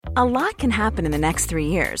A lot can happen in the next 3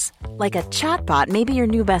 years. Like a chatbot may be your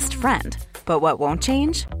new best friend. But what won't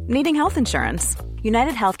change? Needing health insurance.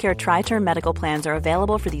 United Healthcare Tri-Term Medical Plans are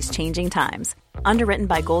available for these changing times. Underwritten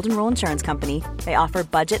by Golden Rule Insurance Company, they offer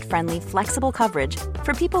budget-friendly, flexible coverage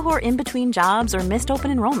for people who are in between jobs or missed open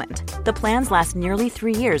enrollment. The plans last nearly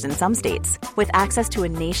 3 years in some states, with access to a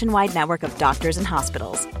nationwide network of doctors and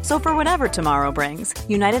hospitals. So for whatever tomorrow brings,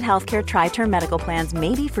 United Healthcare Tri-Term Medical Plans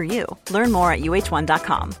may be for you. Learn more at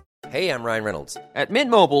uh1.com. Hey, I'm Ryan Reynolds. At Mint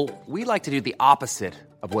Mobile, we like to do the opposite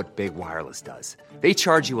of what Big Wireless does. They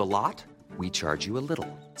charge you a lot. We charge you a little.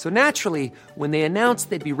 So naturally, when they announced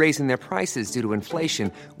they'd be raising their prices due to inflation,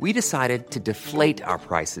 we decided to deflate our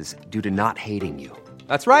prices due to not hating you.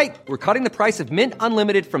 That's right. We're cutting the price of Mint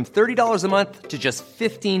Unlimited from $30 a month to just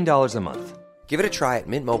 $15 a month. Give it a try at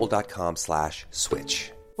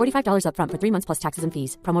mintmobile.com/switch. $45 up front for 3 months plus taxes and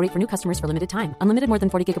fees. Promo rate for new customers for limited time. Unlimited more than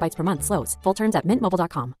 40 gigabytes per month. Slows full terms at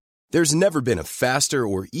mintmobile.com. There's never been a faster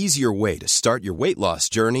or easier way to start your weight loss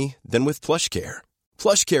journey than with PlushCare.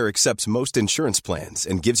 PlushCare accepts most insurance plans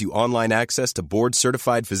and gives you online access to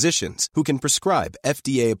board-certified physicians who can prescribe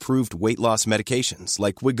FDA-approved weight loss medications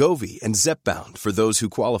like Wegovy and Zepbound for those who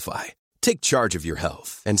qualify. Take charge of your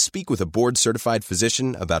health and speak with a board-certified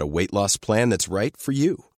physician about a weight loss plan that's right for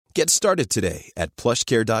you. Get started today at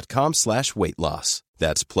plushcare.com/weight loss.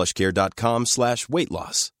 That's plushcare.com/weight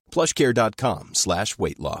loss.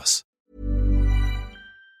 plushcare.com/weight loss.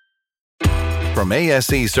 From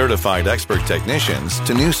ASE certified expert technicians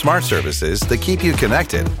to new smart services that keep you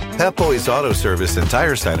connected, Pep Boys Auto Service and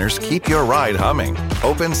Tire Centers keep your ride humming.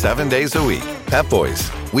 Open 7 days a week. Pep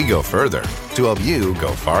Boys, we go further to help you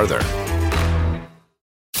go farther.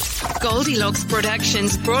 Goldilocks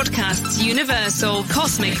Productions broadcasts universal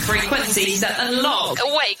cosmic frequencies that unlock,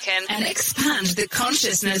 awaken, and expand the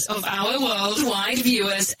consciousness of our worldwide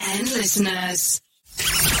viewers and listeners.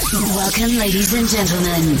 Welcome, ladies and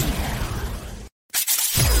gentlemen.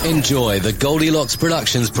 Enjoy the Goldilocks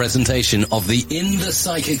Productions presentation of the In the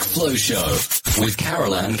Psychic Flow Show with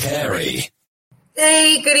Carol Ann Carey.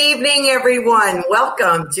 Hey, good evening, everyone.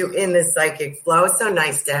 Welcome to In the Psychic Flow. So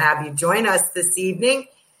nice to have you join us this evening.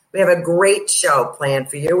 We have a great show planned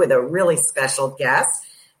for you with a really special guest,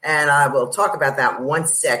 and I will talk about that in 1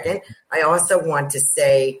 second. I also want to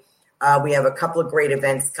say we have a couple of great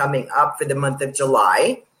events coming up for the month of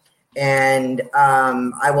July, and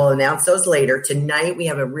I will announce those later. Tonight, we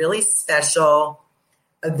have a really special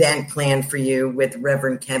event planned for you with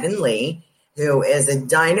Reverend Kevin Lee, who is a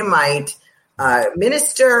dynamite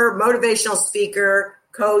minister, motivational speaker,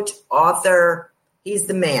 coach, author. He's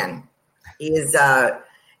the man. He is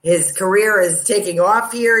his career is taking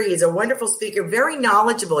off here. He's a wonderful speaker, very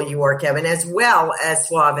knowledgeable you are, Kevin, as well as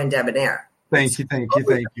suave and debonair. Thank you.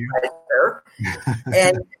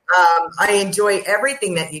 And I enjoy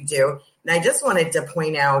everything that you do. And I just wanted to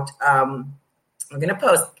point out, I'm going to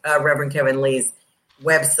post Reverend Kevin Lee's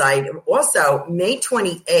website. Also, May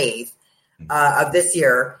 28th of this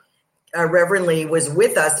year, Reverend Lee was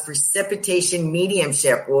with us. Precipitation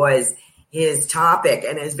mediumship was his topic,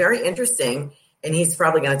 and it's very interesting. And he's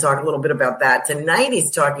probably going to talk a little bit about that. Tonight, he's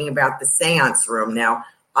talking about the seance room. Now,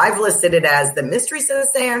 I've listed it as the mysteries of the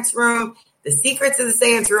seance room, the secrets of the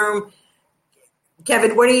seance room.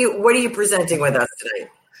 Kevin, what are you presenting with us today?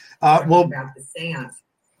 About the seance.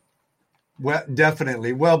 Well,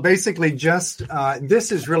 definitely. Well, basically, just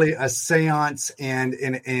this is really a seance, and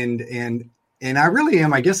I really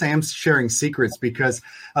am. I guess I am sharing secrets because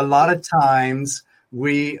a lot of times.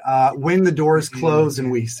 We when the doors close and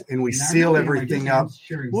we seal everything up.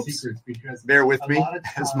 Whoops, bear with me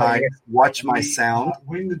as watch my sound.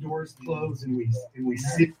 When the doors close and we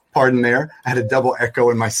see. Pardon there, I had a double echo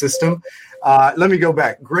in my system. Let me go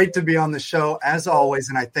back. Great to be on the show as always,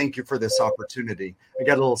 and I thank you for this opportunity. I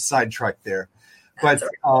got a little sidetracked there, but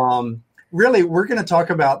really, we're going to talk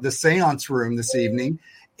about the seance room this evening.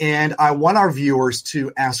 And I want our viewers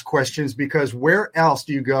to ask questions because where else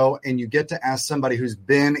do you go and you get to ask somebody who's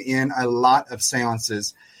been in a lot of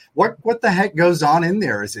seances, what the heck goes on in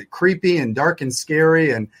there? Is it creepy and dark and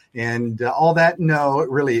scary and all that? No, it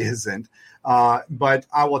really isn't. But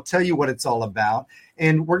I will tell you what it's all about.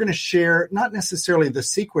 And we're going to share not necessarily the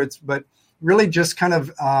secrets, but really just kind of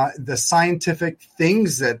the scientific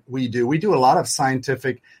things that we do. We do a lot of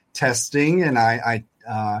scientific testing, and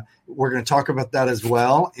we're going to talk about that as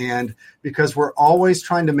well. And because we're always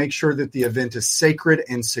trying to make sure that the event is sacred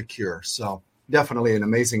and secure. So definitely an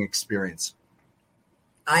amazing experience.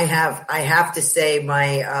 I have to say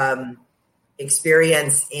my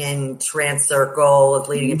experience in Trance Circle,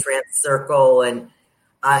 leading a Trance Circle, and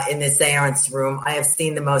in the seance room, I have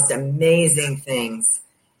seen the most amazing things.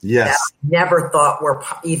 Yes. that I never thought were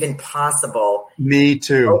even possible. Me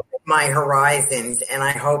too. Open my horizons, and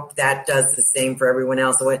I hope that does the same for everyone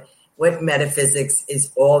else. What metaphysics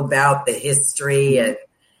is all about, the history, and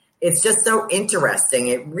it's just so interesting.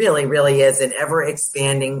 It really, really is, and ever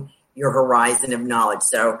expanding your horizon of knowledge.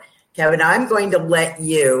 So, Kevin, I'm going to let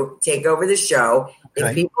you take over the show. Okay.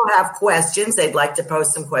 If people have questions, they'd like to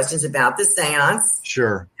post some questions about the seance.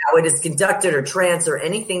 Sure. How it is conducted or trance or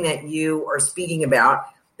anything that you are speaking about,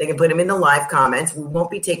 they can put them in the live comments. We won't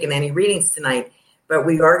be taking any readings tonight, but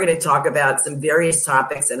we are going to talk about some various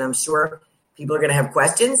topics, and I'm sure people are going to have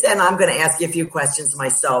questions, and I'm going to ask you a few questions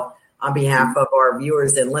myself on behalf of our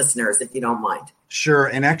viewers and listeners, if you don't mind. Sure.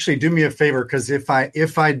 And actually do me a favor, because if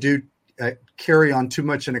I do carry on too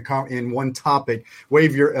much in one topic,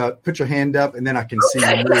 put your hand up, and then I can see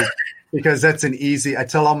you move. Because that's I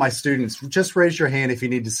tell all my students, just raise your hand if you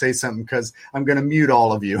need to say something, because I'm going to mute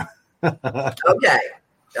all of you.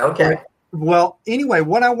 Okay. Well, anyway,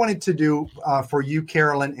 what I wanted to do for you,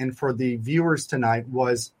 Carolyn, and for the viewers tonight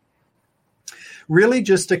was really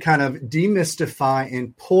just to kind of demystify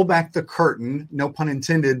and pull back the curtain, no pun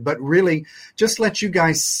intended, but really just let you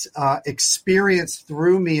guys experience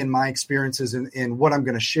through me and my experiences and what I'm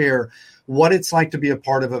going to share, what it's like to be a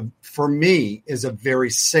part of for me, is a very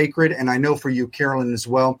sacred, and I know for you, Carolyn, as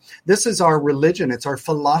well. This is our religion. It's our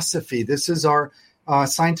philosophy. This is our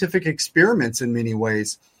scientific experiments in many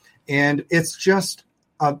ways. And it's just,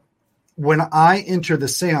 when I enter the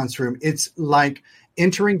seance room, it's like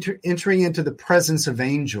entering into the presence of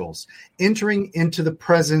angels, entering into the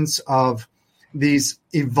presence of these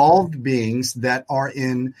evolved beings that are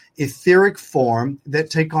in etheric form that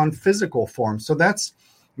take on physical form. So that's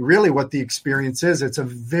really what the experience is. It's a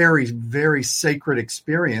very, very sacred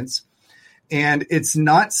experience. And it's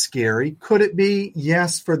not scary. Could it be?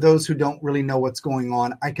 Yes, for those who don't really know what's going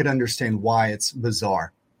on, I could understand why it's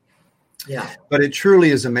bizarre. Yeah. But it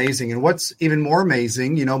truly is amazing. And what's even more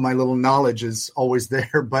amazing, my little knowledge is always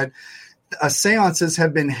there, but seances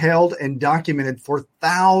have been held and documented for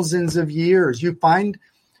thousands of years. You find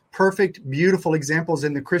perfect, beautiful examples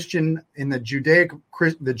in the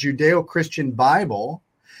Judeo-Christian Bible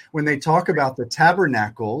when they talk about the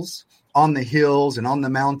tabernacles on the hills and on the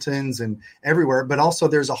mountains and everywhere, but also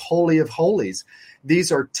there's a Holy of Holies.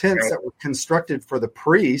 These are tents that were constructed for the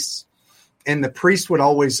priests, and the priest would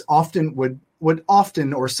often wear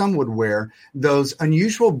those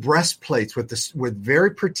unusual breastplates with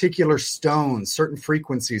very particular stones, certain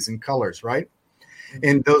frequencies and colors, right?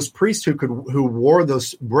 And those priests who wore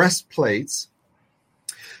those breastplates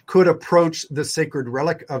could approach the sacred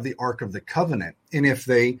relic of the Ark of the Covenant. And if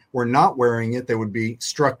they were not wearing it, they would be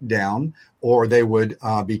struck down or they would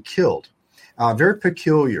be killed. Very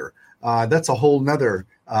peculiar. That's a whole nother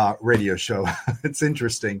radio show. It's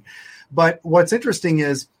interesting. But what's interesting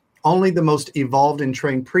is only the most evolved and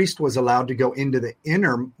trained priest was allowed to go into the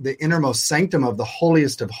innermost sanctum of the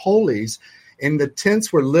holiest of holies. And the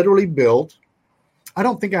tents were literally built. I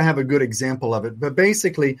don't think I have a good example of it, but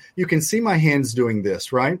basically you can see my hands doing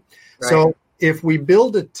this, right? So if we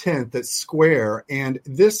build a tent that's square and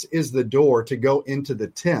this is the door to go into the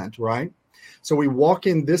tent, right? So we walk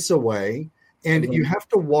in this way and you have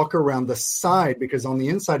to walk around the side because on the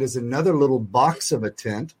inside is another little box of a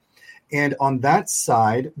tent. And on that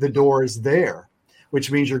side, the door is there,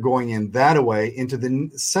 which means you're going in that way into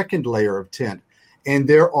the second layer of tent. And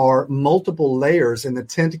there are multiple layers, and the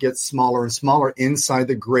tent gets smaller and smaller inside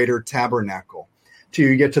the greater tabernacle till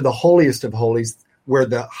you get to the holiest of holies where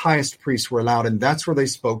the highest priests were allowed. And that's where they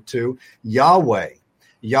spoke to Yahweh.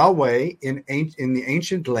 Yahweh in the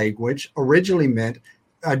ancient language originally meant,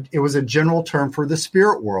 it was a general term for the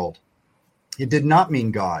spirit world. It did not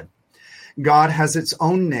mean God. God has its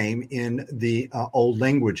own name in the old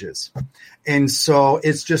languages. And so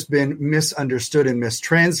it's just been misunderstood and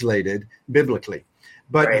mistranslated biblically.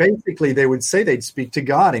 But basically, they would say they'd speak to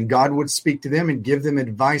God, and God would speak to them and give them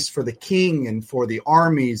advice for the king and for the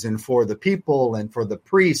armies and for the people and for the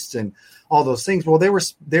priests and all those things. Well,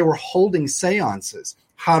 they were holding seances.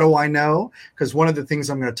 How do I know? Because one of the things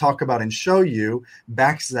I'm going to talk about and show you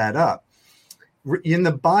backs that up. In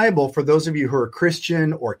the Bible, for those of you who are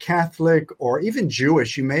Christian or Catholic or even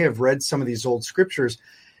Jewish, you may have read some of these old scriptures,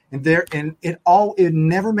 and it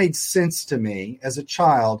never made sense to me as a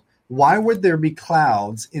child. Why would there be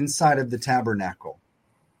clouds inside of the tabernacle?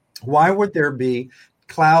 Why would there be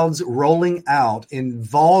clouds rolling out in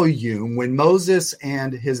volume when Moses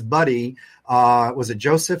and his buddy, was it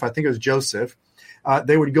Joseph? I think it was Joseph.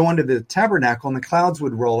 They would go into the tabernacle and the clouds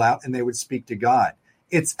would roll out and they would speak to God.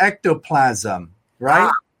 It's ectoplasm, right?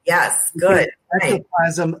 Yes, good.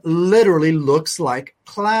 Ectoplasm literally looks like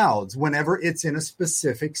clouds whenever it's in a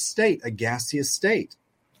specific state, a gaseous state.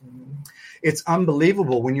 It's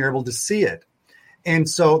unbelievable when you're able to see it. And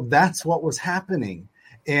so that's what was happening.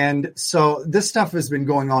 And so this stuff has been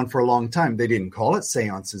going on for a long time. They didn't call it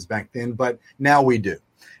seances back then, but now we do.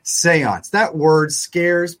 Seance. That word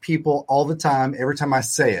scares people all the time, every time I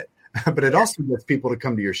say it. But it also gets people to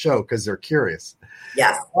come to your show because they're curious.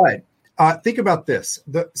 Yes. All right. Think about this.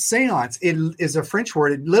 The seance, it is a French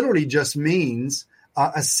word. It literally just means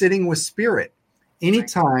a sitting with spirit.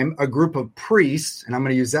 Anytime a group of priests, and I'm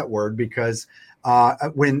going to use that word because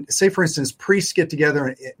when, say, for instance, priests get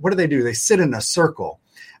together, what do? They sit in a circle,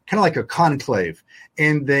 kind of like a conclave,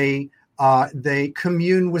 and they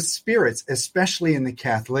commune with spirits, especially in the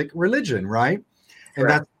Catholic religion, right?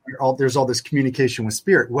 And there's all this communication with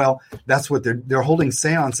spirit. Well, that's what they're holding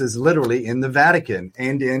seances literally in the Vatican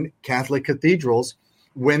and in Catholic cathedrals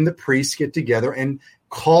when the priests get together and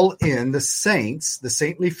call in the saints, the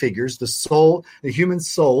saintly figures, the human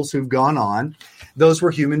souls who've gone on. Those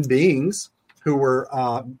were human beings who were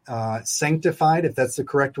sanctified, if that's the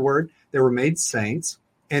correct word. They were made saints,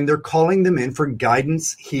 and they're calling them in for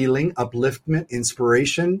guidance, healing, upliftment,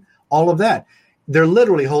 inspiration, all of that. They're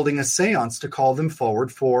literally holding a seance to call them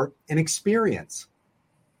forward for an experience.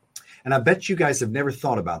 And I bet you guys have never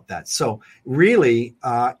thought about that. So really,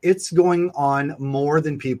 it's going on more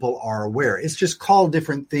than people are aware. It's just called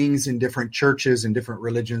different things in different churches and different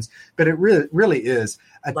religions, but it really is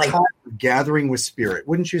a time of gathering with spirit.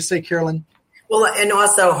 Wouldn't you say, Carolyn? Well, and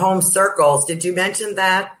also home circles. Did you mention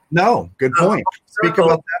that? No, good point. Speak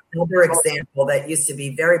about that. Another example that used to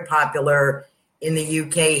be very popular in the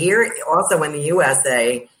UK, here also in the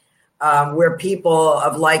USA, where people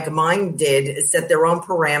of like-minded set their own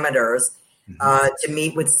parameters to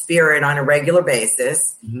meet with spirit on a regular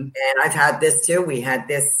basis. Mm-hmm. And I've had this too. We had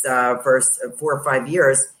this for 4 or 5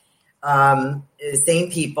 years. Same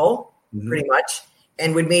people, pretty much,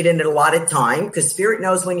 and would meet in a lot of time because spirit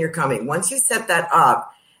knows when you're coming. Once you set that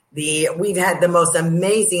up, we've had the most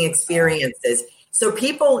amazing experiences. So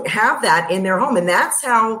people have that in their home, and that's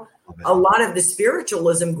how a lot of the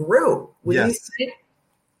spiritualism grew. Yes.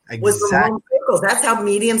 Was from home circles. That's how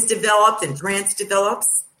mediums developed and trance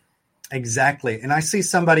develops. Exactly. And I see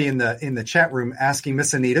somebody in the chat room asking,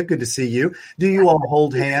 Miss Anita, good to see you. Do you all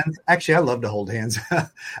hold hands? Actually, I love to hold hands.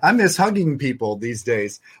 I miss hugging people these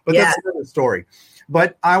days, but that's another story.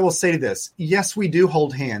 But I will say this. Yes, we do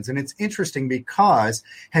hold hands. And it's interesting because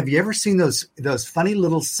have you ever seen those funny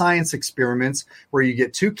little science experiments where you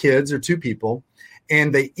get 2 kids or 2 people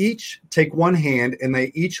and they each take one hand and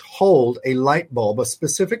they each hold a light bulb, a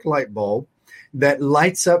specific light bulb that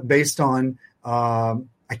lights up based on,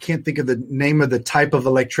 I can't think of the name of the type of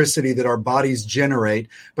electricity that our bodies generate,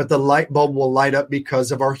 but the light bulb will light up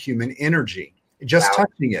because of our human energy, just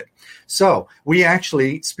touching it. So we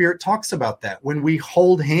actually, Spirit talks about that. When we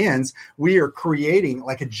hold hands, we are creating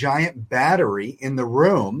like a giant battery in the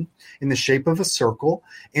room in the shape of a circle.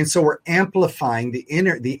 And so we're amplifying the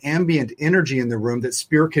ambient energy in the room that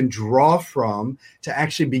Spirit can draw from to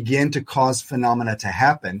actually begin to cause phenomena to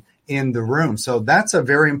happen in the room. So that's a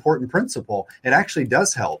very important principle. It actually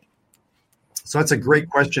does help. So that's a great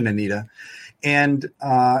question, Anita. And,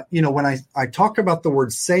 when I talk about the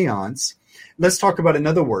word seance, let's talk about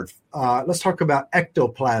another word. Let's talk about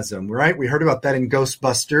ectoplasm, right? We heard about that in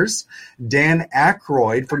Ghostbusters. Dan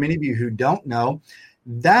Aykroyd, for many of you who don't know,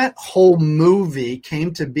 that whole movie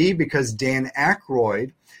came to be because Dan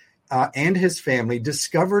Aykroyd and his family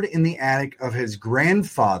discovered in the attic of his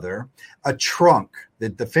grandfather a trunk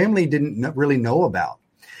that the family didn't really know about.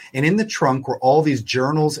 And in the trunk were all these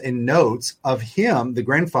journals and notes of him, the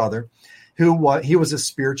grandfather, he was a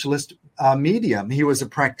spiritualist medium. He was a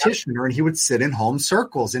practitioner, and he would sit in home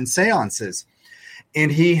circles and seances.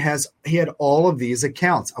 And he had all of these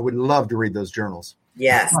accounts. I would love to read those journals.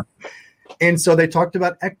 Yes. And so they talked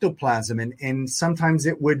about ectoplasm, and sometimes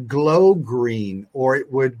it would glow green, or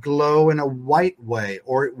it would glow in a white way,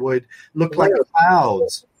 or it would look like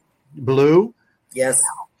clouds. Blue? Yes.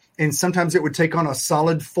 And sometimes it would take on a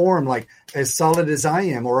solid form, like as solid as I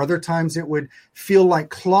am, or other times it would feel like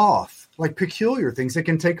cloth, like peculiar things that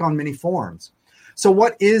can take on many forms. So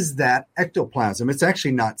what is that ectoplasm? It's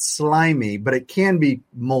actually not slimy, but it can be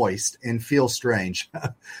moist and feel strange.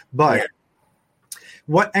 But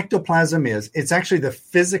what ectoplasm is, it's actually the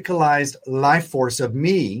physicalized life force of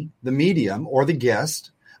me, the medium, or the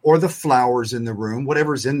guest, or the flowers in the room,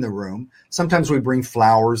 whatever's in the room. Sometimes we bring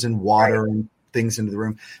flowers and water and things into the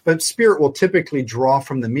room, but Spirit will typically draw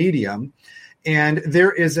from the medium. And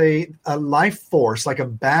there is a life force, like a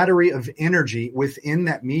battery of energy within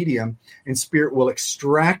that medium, and spirit will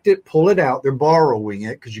extract it, pull it out. They're borrowing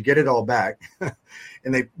it because you get it all back.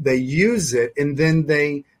 And they use it, and then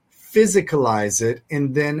they physicalize it.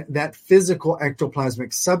 And then that physical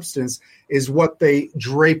ectoplasmic substance is what they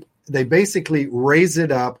drape. They basically raise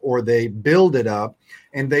it up, or they build it up,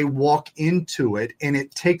 and they walk into it, and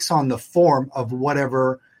it takes on the form of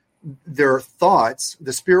whatever their thoughts,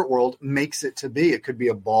 the spirit world, makes it to be. It could be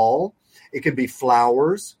a ball. It could be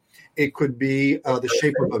flowers. It could be the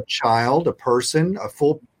shape of a child, a person, a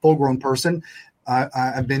full-grown person.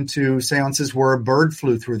 I've been to seances where a bird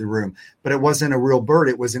flew through the room, but it wasn't a real bird.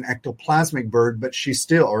 It was an ectoplasmic bird, but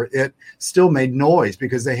it still made noise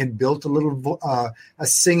because they had built a little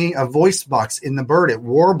a voice box in the bird. It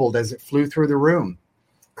warbled as it flew through the room.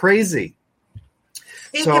 Crazy.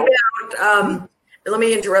 Think about. Let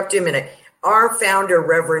me interrupt you a minute. Our founder,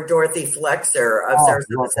 Reverend Dorothy Flexer of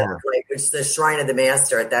Sarasota Center, which is the Shrine of the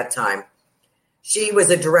Master at that time, she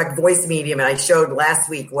was a direct voice medium, and I showed last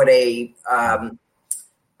week what what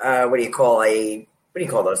do you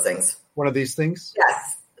call those things? One of these things?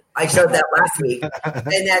 Yes, I showed that last week,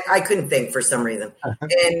 and that I couldn't think for some reason.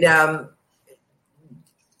 And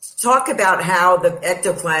talk about how the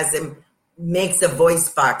ectoplasm makes a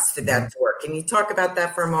voice box for that to work. Can you talk about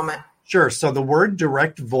that for a moment? Sure. So the word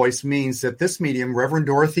direct voice means that this medium, Reverend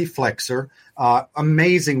Dorothy Flexer,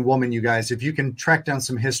 amazing woman, you guys. If you can track down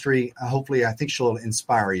some history, hopefully I think she'll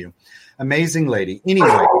inspire you. Amazing lady. Anyway,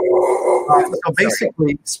 so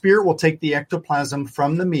basically spirit will take the ectoplasm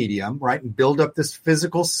from the medium, right, and build up this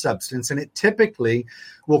physical substance, and it typically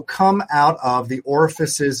will come out of the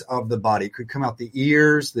orifices of the body. It could come out the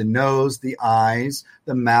ears, the nose, the eyes,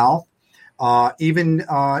 the mouth. Even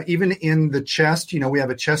in the chest, we have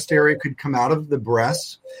a chest area. It could come out of the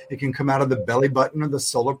breast. It can come out of the belly button or the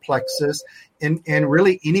solar plexus. And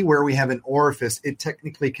really anywhere we have an orifice, it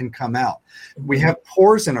technically can come out. We have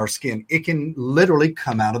pores in our skin. It can literally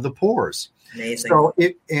come out of the pores. Amazing.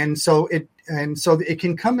 So it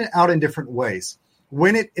can come out in different ways.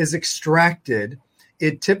 When it is extracted,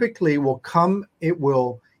 it typically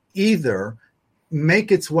will either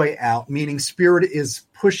make its way out, meaning spirit is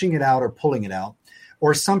pushing it out or pulling it out.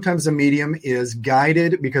 Or sometimes a medium is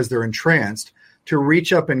guided because they're entranced to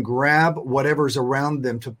reach up and grab whatever's around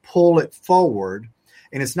them to pull it forward.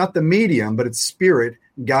 And it's not the medium, but it's spirit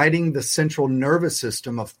guiding the central nervous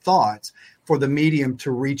system of thoughts for the medium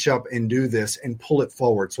to reach up and do this and pull it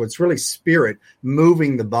forward. So it's really spirit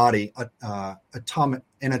moving the body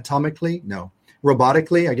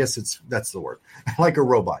robotically. I guess that's the word, like a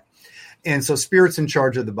robot. And so spirit's in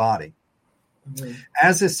charge of the body. Mm-hmm.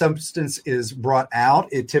 As this substance is brought out,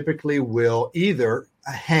 it typically will either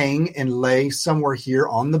hang and lay somewhere here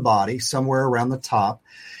on the body, somewhere around the top.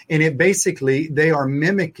 And they are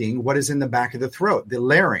mimicking what is in the back of the throat, the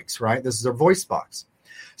larynx, right? This is our voice box.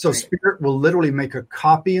 So right. Spirit will literally make a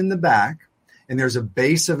copy in the back, and there's a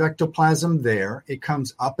base of ectoplasm there. It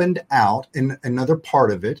comes up and out in another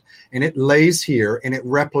part of it, and it lays here, and it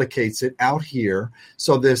replicates it out here.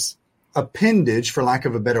 So this appendage, for lack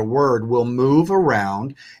of a better word, will move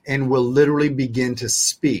around and will literally begin to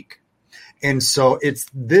speak. And so it's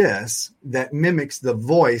this that mimics the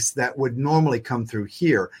voice that would normally come through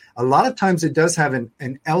here. A lot of times it does have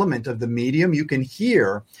an element of the medium. You can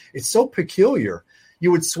hear, it's so peculiar.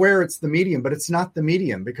 You would swear it's the medium, but it's not the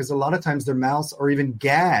medium, because a lot of times their mouths are even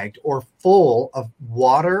gagged or full of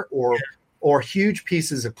water or huge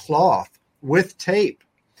pieces of cloth with tape.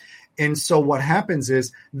 And so what happens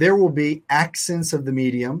is there will be accents of the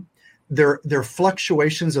medium. Their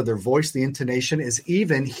fluctuations of their voice, the intonation is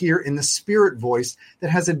even here in the spirit voice that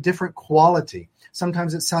has a different quality.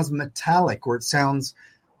 Sometimes it sounds metallic, or it sounds,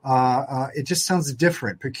 it just sounds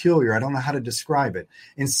different, peculiar. I don't know how to describe it.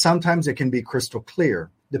 And sometimes it can be crystal clear,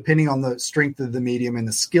 depending on the strength of the medium and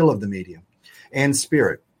the skill of the medium and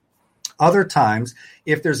spirit. Other times,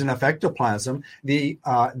 if there's enough ectoplasm, the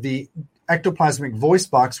ectoplasmic voice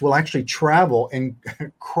box will actually travel and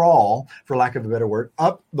crawl, for lack of a better word,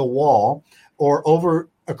 up the wall or over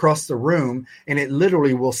across the room, and it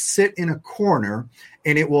literally will sit in a corner,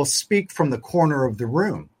 and it will speak from the corner of the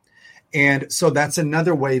room. And so that's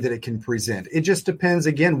another way that it can present. It just depends,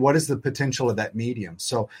 again, what is the potential of that medium.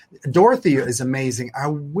 So Dorothy is amazing. I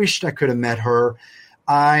wished I could have met her.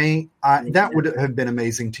 That would have been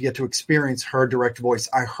amazing to get to experience her direct voice.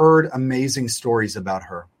 I heard amazing stories about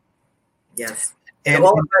her. Yes. And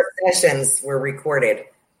all of our sessions were recorded.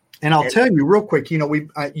 And I'll tell you real quick,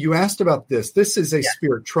 you asked about this. This is a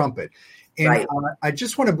spirit trumpet. And right. I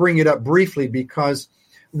just want to bring it up briefly because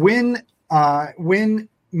when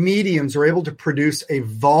mediums are able to produce a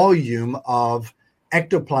volume of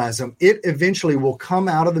ectoplasm, it eventually will come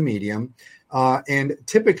out of the medium and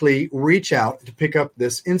typically reach out to pick up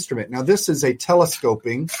this instrument. Now, this is a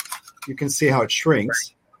telescoping. You can see how it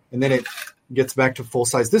shrinks, and then it gets back to full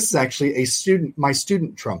size. This is actually my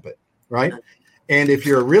student trumpet, right? And if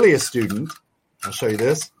you're really a student, I'll show you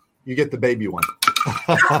this. You get the baby one.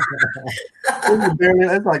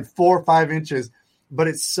 It's like 4 or 5 inches, but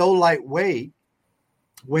it's so lightweight.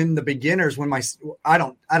 When the beginners, I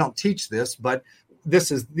don't teach this, but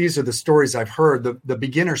these are the stories I've heard. The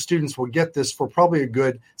beginner students will get this for probably a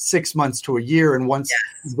good 6 months to a year, and once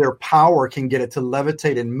their power can get it to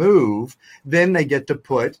levitate and move, then they get to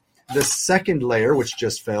put the second layer, which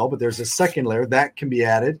just fell, but there's a second layer that can be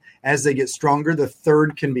added. As they get stronger, the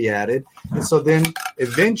third can be added. And so then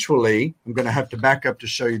eventually, I'm going to have to back up to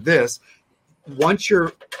show you this. Once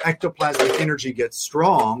your ectoplasmic energy gets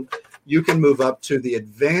strong, you can move up to the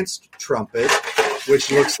advanced trumpet, which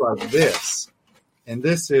looks like this. And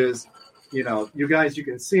this is, you guys, you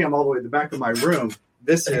can see I'm all the way at the back of my room.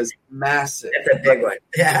 This is massive. It's a big one.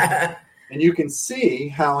 Yeah. And you can see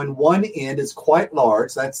how in one end is quite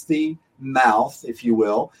large. That's the mouth, if you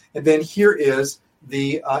will. And then here is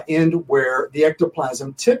the end where the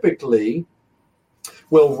ectoplasm typically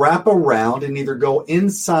will wrap around and either go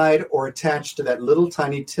inside or attach to that little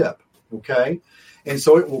tiny tip, okay? And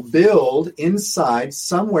so it will build inside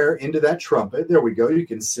somewhere into that trumpet. There we go. You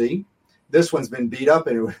can see. This one's been beat up,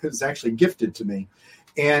 and it was actually gifted to me.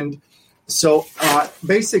 And so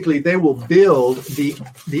basically, they will build the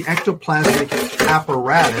ectoplasmic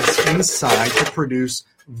apparatus inside to produce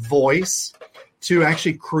voice, to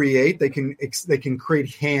actually create. They can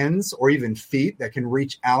create hands or even feet that can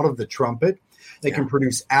reach out of the trumpet. They can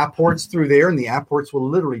produce apports through there, and the apports will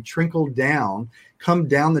literally trickle down, come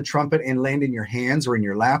down the trumpet, and land in your hands or in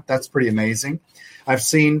your lap. That's pretty amazing. I've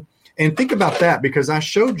seen, and think about that, because I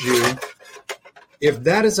showed you, if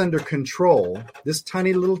that is under control, this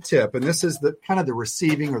tiny little tip, and this is the kind of the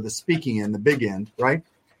receiving or the speaking end, the big end, right?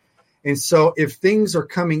 And so if things are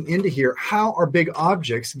coming into here, how are big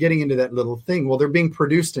objects getting into that little thing? Well, they're being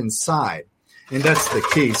produced inside, and that's the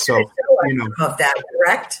key. So, of that,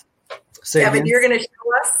 correct? Kevin, you're going to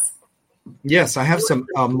show us? Yes, I have some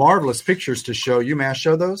marvelous pictures to show you. May I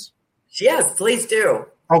show those? Yes, please do.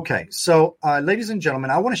 Okay, so ladies and gentlemen,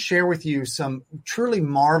 I want to share with you some truly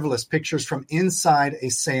marvelous pictures from inside a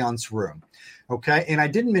seance room. Okay, and I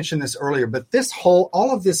didn't mention this earlier, but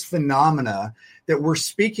all of this phenomena that we're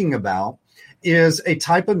speaking about is a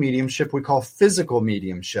type of mediumship we call physical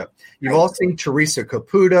mediumship. You've all seen Teresa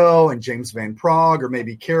Caputo and James Van Praagh, or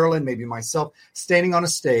maybe Carolyn, maybe myself, standing on a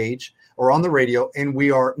stage or on the radio, and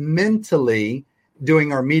we are mentally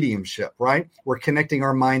doing our mediumship, right? We're connecting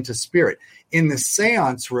our mind to spirit. In the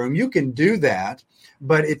seance room, you can do that,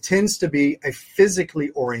 but it tends to be a physically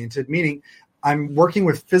oriented, meaning I'm working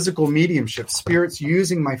with physical mediumship, spirits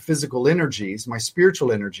using my physical energies, my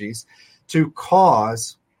spiritual energies to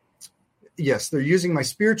cause, they're using my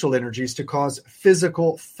spiritual energies to cause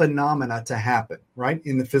physical phenomena to happen, right,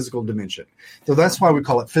 in the physical dimension. So that's why we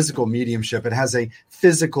call it physical mediumship. It has a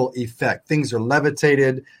physical effect. Things are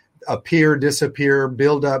levitated, appear, disappear,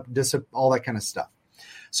 build up, all that kind of stuff.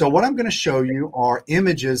 So what I'm going to show you are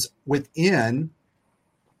images within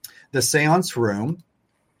the seance room.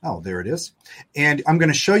 Oh, there it is. And I'm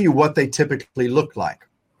going to show you what they typically look like.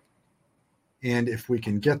 And if we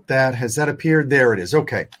can get that, has that appeared? There it is.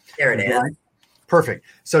 Okay. There it is. Right. Perfect.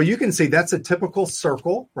 So you can see that's a typical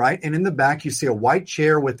circle, right? And in the back, you see a white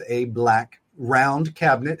chair with a black round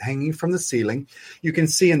cabinet hanging from the ceiling. You can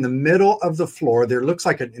see in the middle of the floor, there looks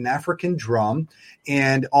like an African drum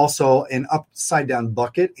and also an upside down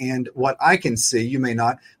bucket. And what I can see, you may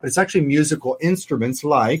not, but it's actually musical instruments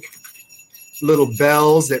like little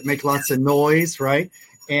bells that make lots of noise, right?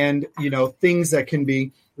 And, things that can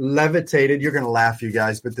be levitated. You're going to laugh, you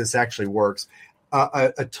guys, but this actually works.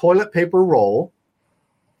 A toilet paper roll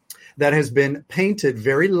that has been painted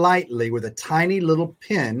very lightly with a tiny little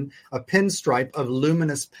pin, a pinstripe of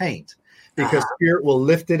luminous paint, because spirit will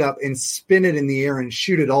lift it up and spin it in the air and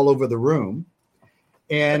shoot it all over the room.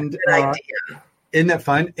 And isn't that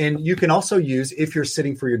fun? And you can also use, if you're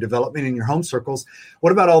sitting for your development in your home circles,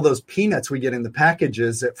 what about all those peanuts we get in the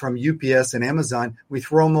packages from UPS and Amazon? We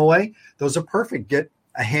throw them away. Those are perfect. Get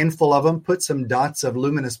a handful of them, put some dots of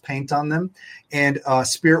luminous paint on them, and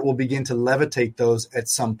spirit will begin to levitate those at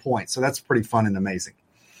some point. So that's pretty fun and amazing.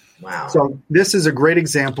 Wow. So this is a great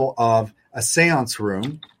example of a seance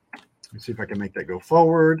room. Let me see if I can make that go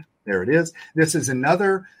forward. There it is. This is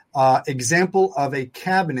another example of a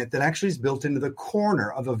cabinet that actually is built into the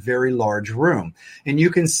corner of a very large room. And you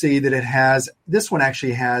can see that this one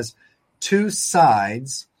actually has two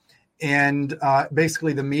sides, and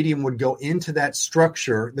basically the medium would go into that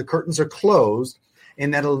structure. The curtains are closed,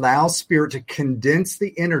 and that allows spirit to condense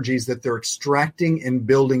the energies that they're extracting and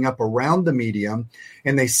building up around the medium,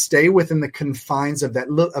 and they stay within the confines of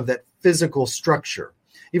that physical structure.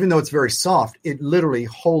 Even though it's very soft, it literally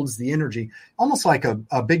holds the energy almost like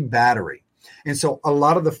a big battery. And so a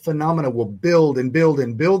lot of the phenomena will build and build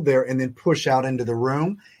and build there, and then push out into the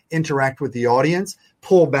room, interact with the audience,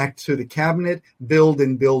 pull back to the cabinet, build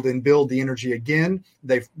and build and build the energy again.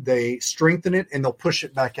 They strengthen it, and they'll push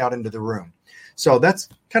it back out into the room. So that's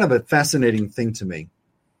kind of a fascinating thing to me.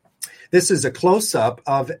 This is a close-up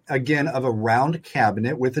of a round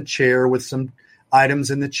cabinet with a chair with some items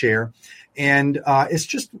in the chair. And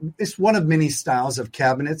it's one of many styles of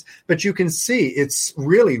cabinets, but you can see it's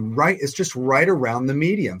really right. It's just right around the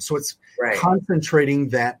medium. So it's concentrating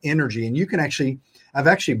that energy. And I've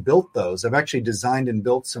actually built those. I've actually designed and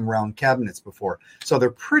built some round cabinets before. So they're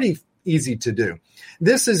pretty easy to do.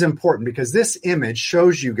 This is important because this image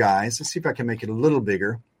shows you guys. Let's see if I can make it a little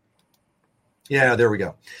bigger. Yeah, there we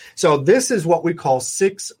go. So this is what we call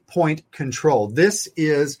 6-point control. This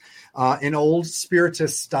is an old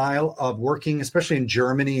spiritist style of working, especially in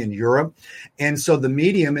Germany and Europe. And so the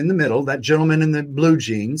medium in the middle, that gentleman in the blue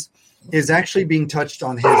jeans, is actually being touched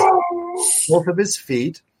on both of his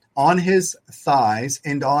feet, on his thighs,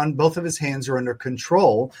 and on both of his hands are under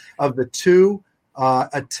control of the two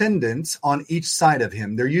attendants on each side of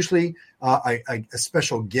him. They're usually a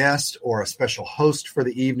special guest or a special host for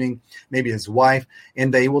the evening, maybe his wife,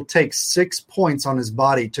 and they will take 6 points on his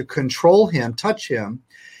body to control him, touch him,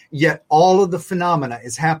 yet all of the phenomena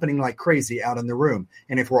is happening like crazy out in the room.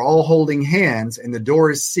 And if we're all holding hands and the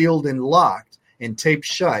door is sealed and locked and taped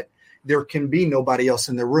shut, there can be nobody else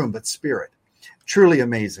in the room but spirit. Truly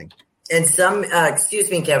amazing. And some,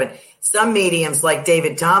 excuse me, Kevin, some mediums like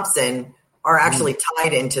David Thompson are actually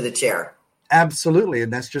tied into the chair. Absolutely.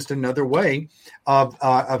 And that's just another way of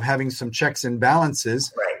having some checks and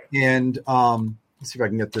balances. Right. And let's see if I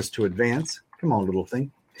can get this to advance. Come on, little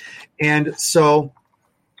thing. And so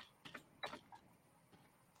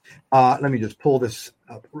let me just pull this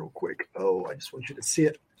up real quick. Oh, I just want you to see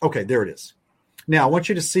it. Okay, there it is. Now, I want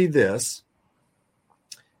you to see this.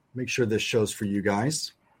 Make sure this shows for you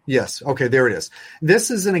guys. Yes. Okay, there it is. This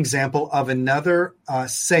is an example of another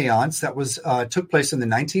seance that took place in the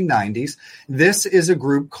 1990s. This is a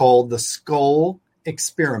group called the Scole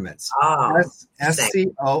Experiments.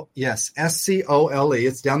 S-C-O-L-E.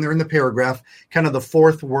 It's down there in the paragraph, kind of the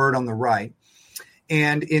fourth word on the right.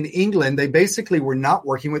 And in England, they basically were not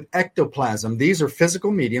working with ectoplasm. These are physical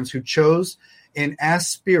mediums who chose and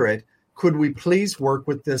asked spirit, could we please work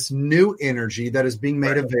with this new energy that is being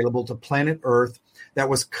made available to planet Earth that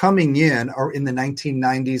was coming in or in the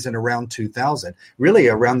 1990s and around 2000, really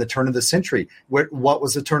around the turn of the century. What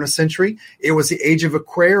was the turn of century? It was the age of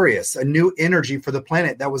Aquarius, a new energy for the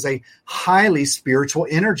planet that was a highly spiritual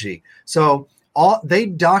energy. So they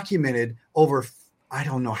documented over, I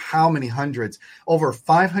don't know how many hundreds, over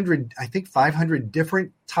 500, I think 500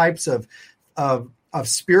 different types of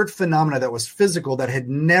spirit phenomena that was physical that had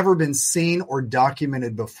never been seen or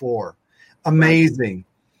documented before. Amazing.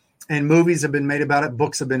 And movies have been made about it.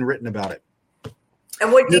 Books have been written about it.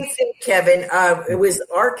 And what do you think, Kevin? It was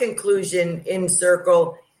our conclusion in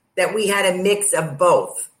Circle that we had a mix of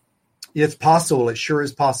both. It's possible. It sure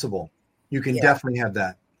is possible. You can definitely have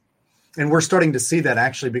that. And we're starting to see that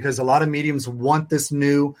actually because a lot of mediums want this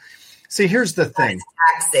new. See, here's the thing. It's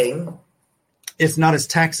taxing. It's not as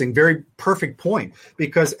taxing. Very perfect point,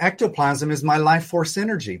 because ectoplasm is my life force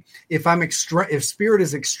energy. If if spirit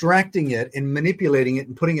is extracting it and manipulating it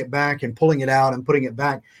and putting it back and pulling it out and putting it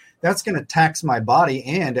back, that's going to tax my body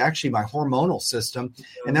and actually my hormonal system.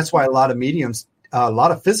 And that's why a lot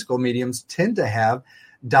of physical mediums tend to have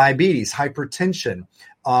diabetes, hypertension,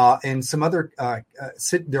 and some other,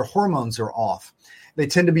 their hormones are off. They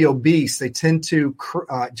tend to be obese. They tend to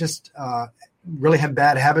really have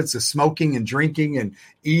bad habits of smoking and drinking and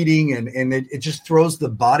eating, and it just throws the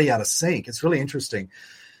body out of sync. It's really interesting.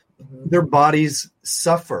 Their bodies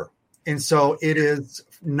suffer. And so it is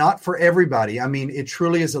not for everybody. I mean, it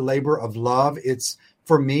truly is a labor of love. It's,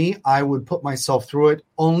 for me, I would put myself through it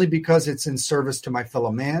only because it's in service to my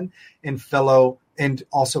fellow man and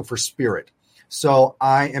also for spirit. So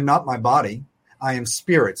I am not my body. I am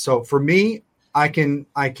spirit. So for me, I can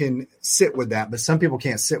sit with that, but some people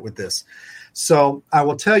can't sit with this. So I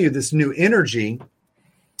will tell you, this new energy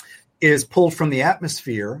is pulled from the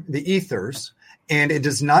atmosphere, the ethers, and it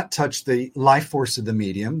does not touch the life force of the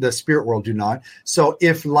medium. The spirit world do not. So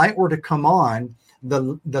if light were to come on,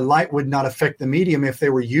 the light would not affect the medium if they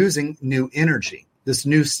were using new energy, this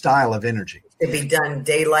new style of energy. It'd be done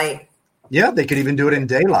daylight. Yeah, they could even do it in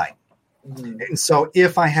daylight. Mm-hmm. And so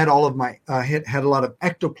if I had all of my had a lot of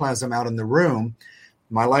ectoplasm out in the room,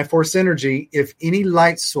 my life force energy, if any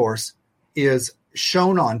light source is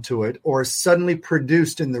shown onto it or is suddenly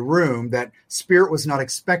produced in the room that spirit was not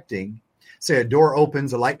expecting, say a door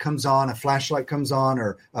opens, a light comes on, a flashlight comes on,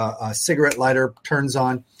 or a cigarette lighter turns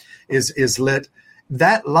on, is lit,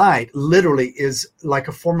 that light literally is like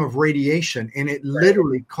a form of radiation, and it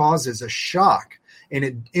literally causes a shock, and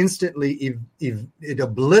it instantly it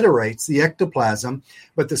obliterates the ectoplasm,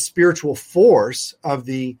 but the spiritual force of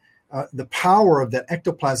the power of that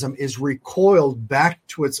ectoplasm is recoiled back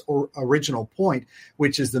to its original point,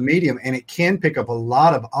 which is the medium, and it can pick up a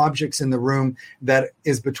lot of objects in the room that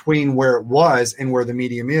is between where it was and where the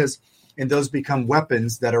medium is, and those become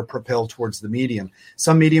weapons that are propelled towards the medium.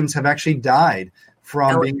 Some mediums have actually died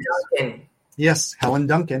from being... Duncan. Yes, Helen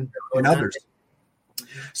Duncan and others.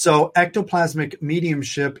 So ectoplasmic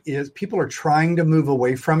mediumship is, people are trying to move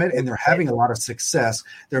away from it, and they're having a lot of success.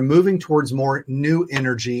 They're moving towards more new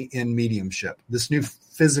energy in mediumship, this new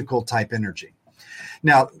physical type energy.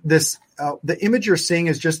 Now, this the image you're seeing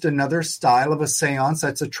is just another style of a seance.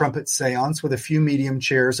 That's a trumpet seance with a few medium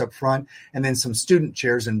chairs up front and then some student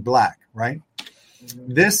chairs in black, right?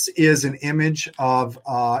 Mm-hmm. This is an image of,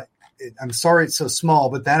 I'm sorry it's so small,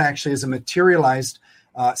 but that actually is a materialized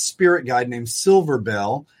spirit guide named Silver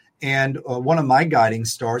Bell, and one of my guiding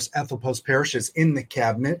stars, Ethel Post Parrish, is in the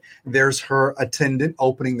cabinet. There's her attendant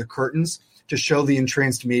opening the curtains to show the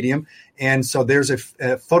entranced medium, and so there's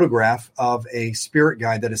a photograph of a spirit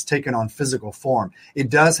guide that is taken on physical form. It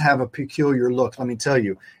does have a peculiar look, let me tell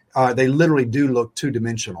you. They literally do look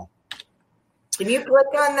two-dimensional. Can you click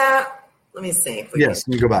on that? Let me see. Yes,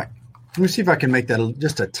 let me go back. Let me see if I can make that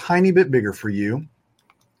just a tiny bit bigger for you.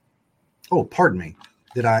 Oh, pardon me.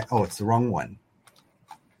 Oh, it's the wrong one.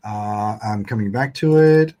 I'm coming back to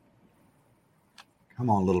it. Come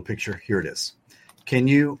on, little picture. Here it is. Can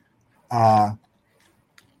you, oh,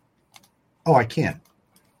 I can.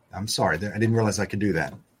 I'm sorry. I didn't realize I could do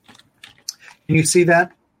that. Can you see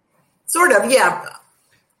that? Sort of, yeah.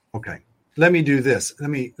 Okay. Let me do this. Let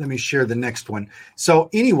me share the next one. So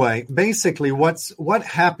anyway, basically what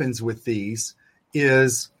happens with these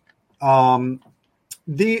is,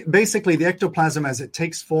 basically the ectoplasm, as it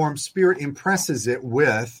takes form, spirit impresses it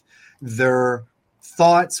with their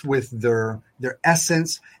thoughts, with their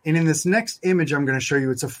essence. And in this next image I'm going to show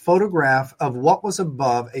you, it's a photograph of what was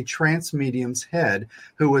above a trance medium's head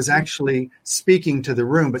who was actually speaking to the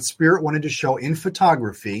room, but spirit wanted to show in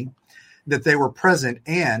photography that they were present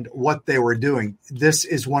and what they were doing. This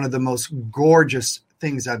is one of the most gorgeous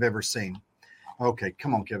things I've ever seen. Okay,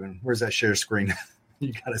 come on, Kevin. Where's that share screen?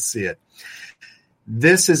 You got to see it.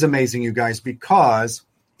 This is amazing, you guys, because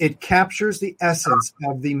it captures the essence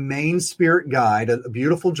of the main spirit guide, a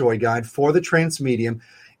beautiful joy guide for the trance medium.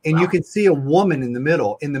 And you can see a woman in the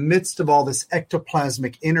middle, in the midst of all this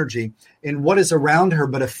ectoplasmic energy, and what is around her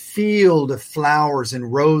but a field of flowers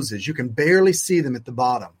and roses. You can barely see them at the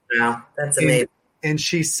bottom. Wow, that's amazing. And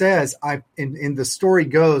she says, in the story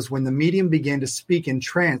goes, when the medium began to speak in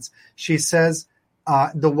trance, she says,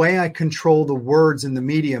 the way I control the words in the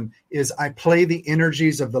medium is I play the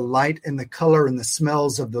energies of the light and the color and the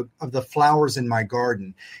smells of the flowers in my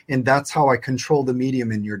garden. And that's how I control the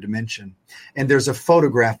medium in your dimension. And there's a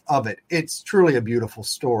photograph of it. It's truly a beautiful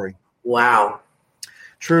story. Wow.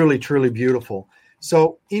 Truly, truly beautiful.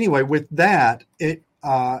 So anyway, with that,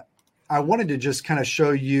 I wanted to just kind of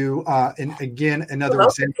show you, and again, another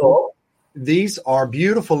example. Cool. These are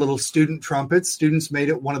beautiful little student trumpets. Students made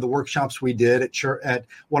it one of the workshops we did at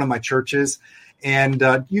one of my churches. And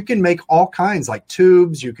you can make all kinds, like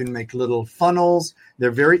tubes. You can make little funnels.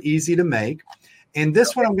 They're very easy to make. And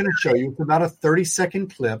this one I'm going to show you. It's about a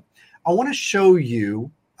 30-second clip. I want to show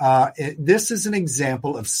you, this is an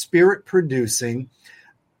example of spirit producing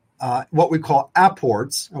what we call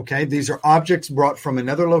apports. Okay, these are objects brought from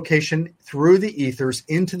another location through the ethers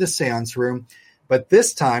into the seance room. But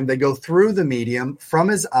this time they go through the medium from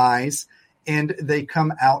his eyes and they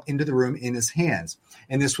come out into the room in his hands.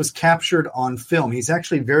 And this was captured on film. He's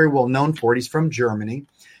actually very well known for it. He's from Germany.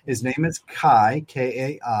 His name is Kai,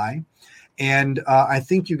 Kai. And I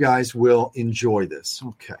think you guys will enjoy this.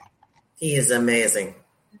 Okay. He is amazing.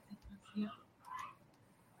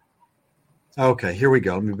 Okay, here we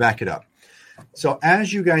go. Let me back it up. So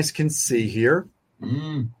as you guys can see here,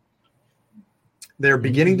 they're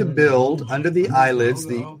beginning to build under the eyelids.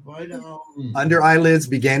 The under eyelids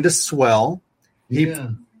began to swell.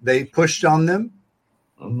 They pushed on them,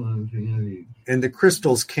 and the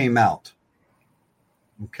crystals came out.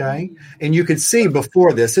 Okay. And you could see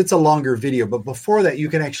before this, it's a longer video, but before that, you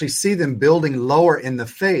can actually see them building lower in the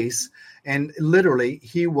face. And literally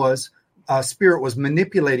Spirit was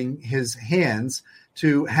manipulating his hands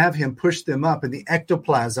to have him push them up. And the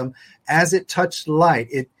ectoplasm, as it touched light,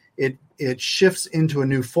 it shifts into a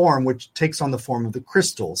new form, which takes on the form of the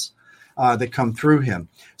crystals that come through him.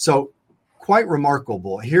 So quite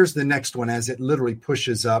remarkable. Here's the next one as it literally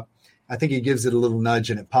pushes up. I think he gives it a little nudge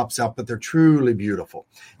and it pops out, but they're truly beautiful.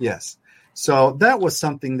 Yes. So that was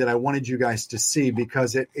something that I wanted you guys to see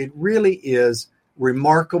because it really is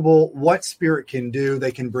remarkable what Spirit can do.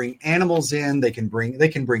 They can bring animals in. They can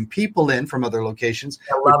bring people in from other locations.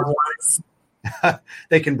 Loved ones.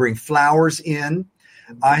 They can bring flowers in.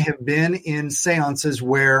 I have been in seances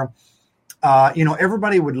where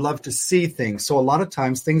everybody would love to see things. So a lot of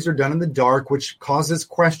times things are done in the dark, which causes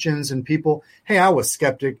questions and people, hey, I was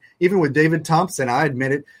skeptic. Even with David Thompson, I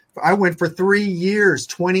admit it. I went for 3 years,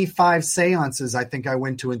 25 seances. I think I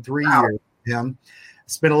went to in 3 years with him.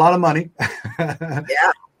 Spent a lot of money. Yeah.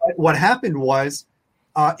 What happened was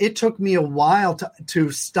it took me a while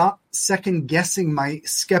to stop second guessing my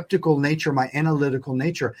skeptical nature, my analytical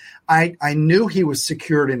nature. I knew he was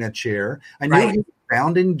secured in a chair. I knew he was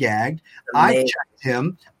bound and gagged. Amazing. I checked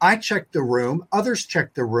him. I checked the room. Others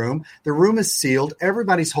checked the room. The room is sealed.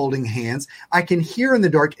 Everybody's holding hands. I can hear in the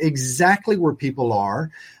dark exactly where people are.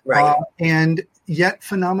 Right. And yet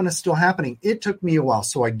phenomena is still happening. It took me a while,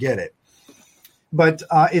 so I get it. But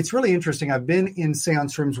it's really interesting. I've been in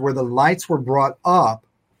seance rooms where the lights were brought up.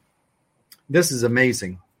 This is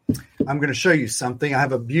amazing. I'm going to show you something. I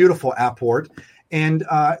have a beautiful apport. And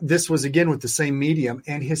this was, again, with the same medium.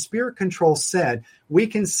 And his spirit control said, we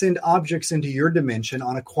can send objects into your dimension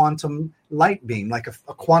on a quantum light beam, like a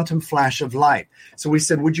quantum flash of light. So we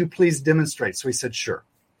said, would you please demonstrate? So he said, sure.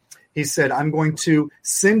 He said, I'm going to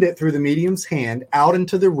send it through the medium's hand out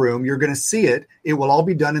into the room. You're going to see it. It will all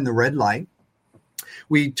be done in the red light.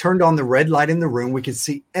 We turned on the red light in the room. We could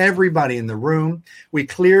see everybody in the room. We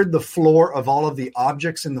cleared the floor of all of the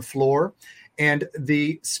objects in the floor. And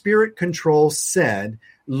the spirit control said,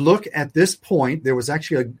 look at this point. There was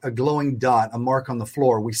actually a glowing dot, a mark on the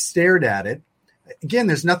floor. We stared at it. Again,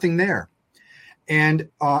 there's nothing there. And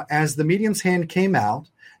as the medium's hand came out,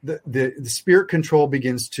 the spirit control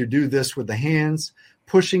begins to do this with the hands,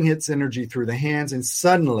 pushing its energy through the hands. And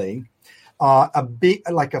suddenly,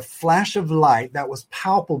 like a flash of light that was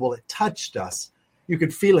palpable. It touched us. You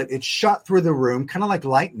could feel it. It shot through the room, kind of like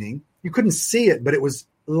lightning. You couldn't see it, but it was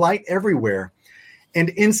light everywhere.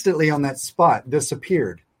 And instantly on that spot, this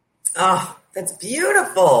appeared. Oh, that's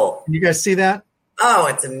beautiful. You guys see that? Oh,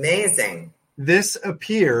 it's amazing. This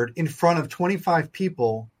appeared in front of 25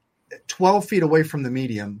 people, 12 feet away from the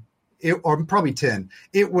medium, or probably 10.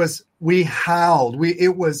 We howled.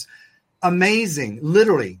 It was amazing,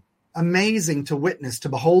 literally amazing to witness, to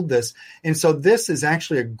behold this. And so this is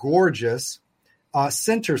actually a gorgeous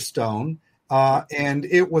center stone. And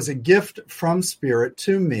it was a gift from Spirit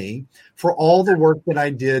to me for all the work that I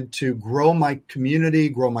did to grow my community,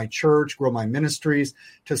 grow my church, grow my ministries,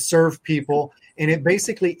 to serve people. And it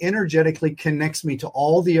basically energetically connects me to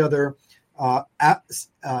all the other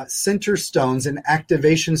center stones and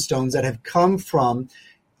activation stones that have come from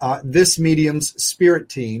this medium's spirit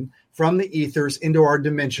team, from the ethers into our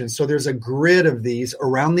dimension. So there's a grid of these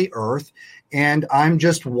around the earth, and I'm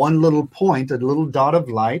just one little point, a little dot of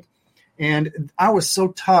light. And I was so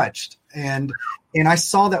touched, and I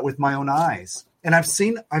saw that with my own eyes. And I've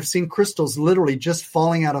seen crystals literally just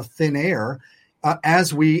falling out of thin air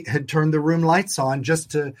as we had turned the room lights on,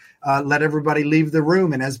 just to let everybody leave the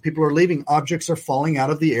room. And as people are leaving, objects are falling out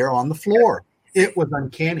of the air on the floor. It was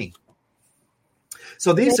uncanny.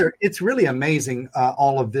 So it's really amazing,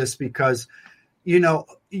 all of this, because,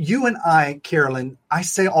 you and I, Carolyn, I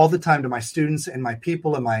say all the time to my students and my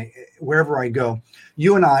people and wherever I go,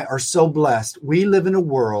 you and I are so blessed. We live in a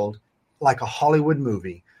world like a Hollywood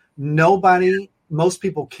movie. Most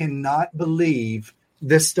people cannot believe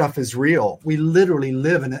this stuff is real. We literally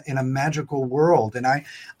live in a magical world. And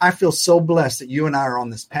I feel so blessed that you and I are on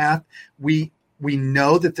this path. We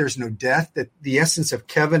know that there's no death, that the essence of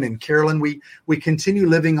Kevin and Carolyn, we continue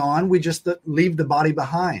living on. We just leave the body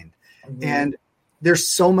behind. Mm-hmm. And there's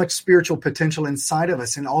so much spiritual potential inside of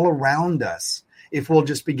us and all around us if we'll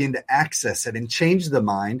just begin to access it and change the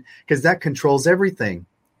mind, because that controls everything.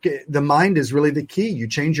 The mind is really the key. You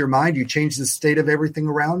change your mind, you change the state of everything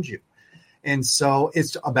around you. And so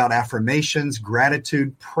it's about affirmations,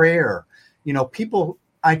 gratitude, prayer. People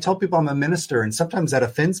I tell people I'm a minister, and sometimes that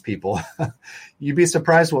offends people. You'd be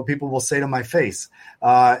surprised what people will say to my face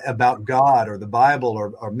about God or the Bible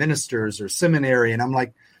or ministers or seminary. And I'm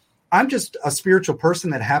like, I'm just a spiritual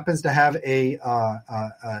person that happens to have a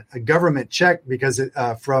government check because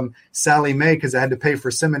from Sally Mae, because I had to pay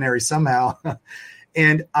for seminary somehow.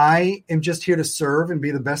 And I am just here to serve and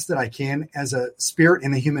be the best that I can as a spirit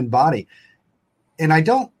in a human body. And I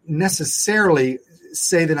don't necessarily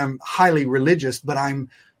say that I'm highly religious, but I'm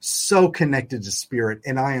so connected to spirit,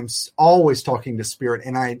 and I am always talking to spirit,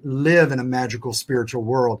 and I live in a magical spiritual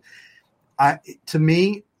world. To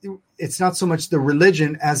me, it's not so much the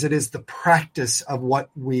religion as it is the practice of what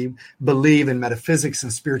we believe in metaphysics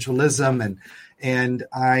and spiritualism, and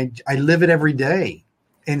I live it every day.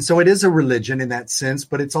 And so it is a religion in that sense,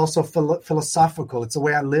 but it's also philosophical. It's the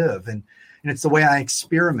way I live, and it's the way I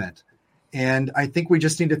experiment. And I think we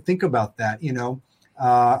just need to think about that.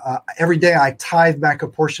 Every day I tithe back a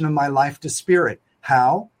portion of my life to spirit.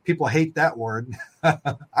 How? People hate that word.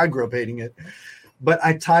 I grew up hating it. But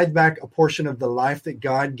I tithe back a portion of the life that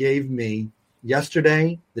God gave me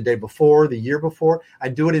yesterday, the day before, the year before. I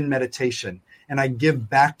do it in meditation. And I give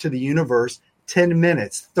back to the universe 10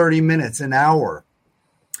 minutes, 30 minutes, an hour.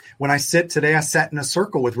 When I sit today, I sat in a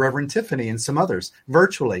circle with Reverend Tiffany and some others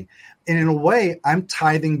virtually. And in a way, I'm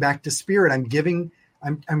tithing back to spirit. I'm giving,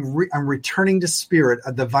 I'm returning to spirit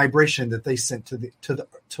the vibration that they sent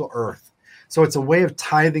to earth. So it's a way of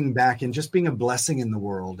tithing back and just being a blessing in the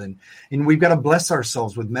world. And we've got to bless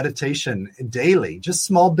ourselves with meditation daily, just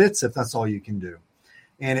small bits if that's all you can do.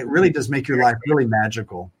 And it really does make your life really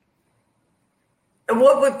magical. And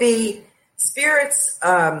what would be spirits?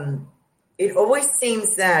 It always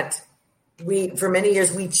seems that for many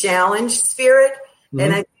years, we challenge spirit. Mm-hmm.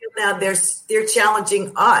 And I feel now they're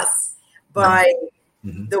challenging us by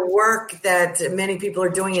the work that many people are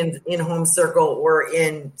doing in home circle or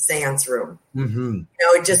in seance room. Mm-hmm.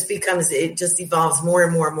 It just evolves more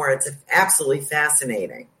and more and more. It's absolutely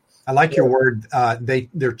fascinating. I like your word.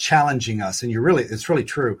 They're challenging us, and it's really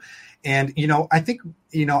true. And, I think,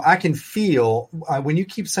 I can feel when you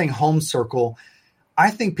keep saying home circle, I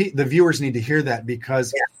think the viewers need to hear that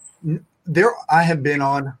because I have been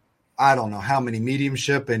on, I don't know how many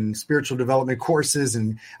mediumship and spiritual development courses,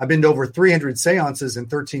 and I've been to over 300 seances in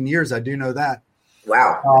 13 years. I do know that.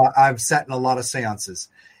 Wow. I've sat in a lot of seances.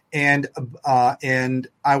 And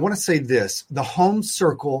I want to say this, the home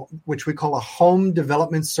circle, which we call a home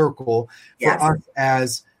development circle for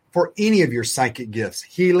us for any of your psychic gifts,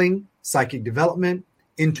 healing, psychic development,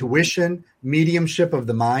 intuition, mediumship of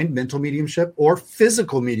the mind, mental mediumship, or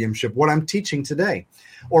physical mediumship, what I'm teaching today,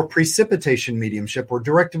 or precipitation mediumship, or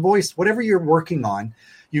direct voice, whatever you're working on,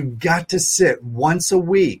 you got to sit once a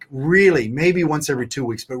week, really, maybe once every 2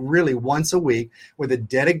 weeks, but really once a week with a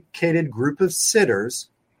dedicated group of sitters.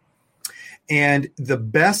 And the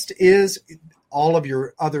best is all of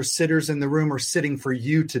your other sitters in the room are sitting for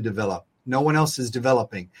you to develop. No one else is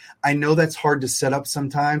developing. I know that's hard to set up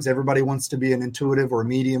sometimes. Everybody wants to be an intuitive or a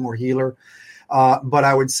medium or healer. But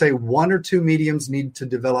I would say 1 or 2 mediums need to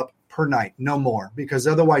develop per night, no more, because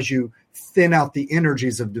otherwise you thin out the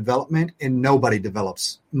energies of development and nobody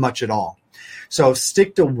develops much at all. So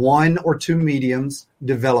stick to 1 or 2 mediums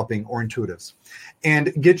developing or intuitives,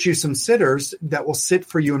 and get you some sitters that will sit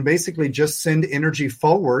for you and basically just send energy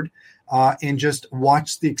forward and just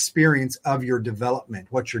watch the experience of your development,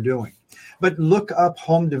 what you're doing. But look up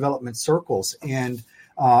home development circles and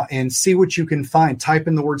see what you can find. Type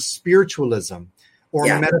in the word spiritualism or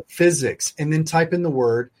metaphysics, and then type in the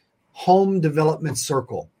word home development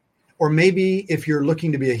circle. Or maybe if you're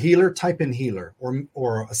looking to be a healer, type in healer,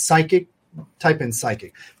 or a psychic, type in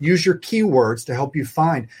psychic. Use your keywords to help you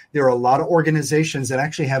find. There are a lot of organizations that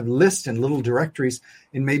actually have lists and little directories,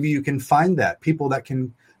 and maybe you can find that. People that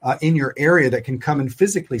can in your area that can come and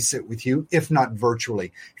physically sit with you, if not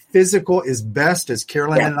virtually. Physical is best, as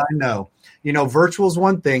Carolyn and I know. Virtual is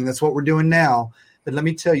one thing. That's what we're doing now. But let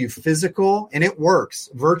me tell you, physical, and it works.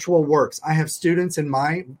 Virtual works. I have students in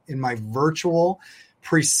my virtual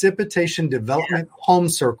precipitation development home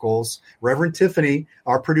circles. Reverend Tiffany,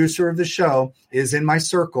 our producer of the show, is in my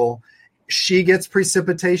circle. She gets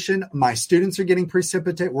precipitation. My students are getting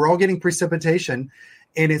precipitation. We're all getting precipitation.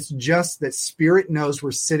 And it's just that spirit knows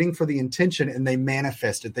we're sitting for the intention and they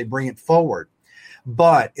manifest it. They bring it forward.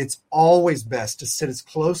 But it's always best to sit as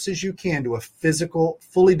close as you can to a physical,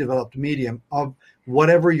 fully developed medium of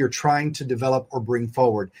whatever you're trying to develop or bring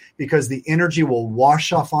forward, because the energy will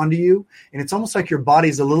wash off onto you. And it's almost like your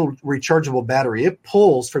body's a little rechargeable battery. It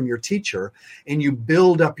pulls from your teacher and you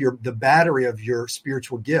build up the battery of your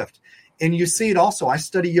spiritual gift. And you see it also. I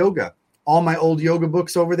study yoga. All my old yoga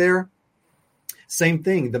books over there. Same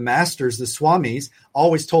thing. The masters, the swamis,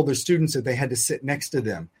 always told their students that they had to sit next to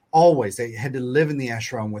them. Always. They had to live in the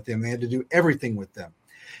ashram with them. They had to do everything with them.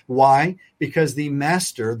 Why? Because the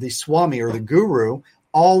master, the swami or the guru,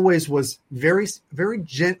 always was very, very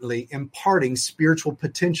gently imparting spiritual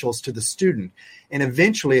potentials to the student. And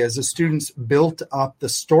eventually, as the students built up the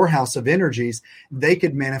storehouse of energies, they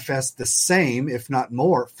could manifest the same, if not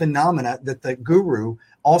more, phenomena that the guru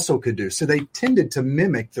also could do. So they tended to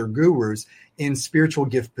mimic their gurus in spiritual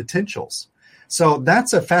gift potentials. So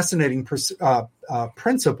that's a fascinating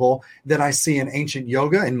principle that I see in ancient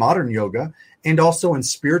yoga and modern yoga, and also in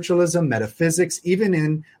spiritualism, metaphysics, even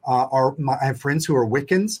in I have friends who are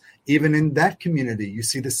Wiccans. Even in that community, you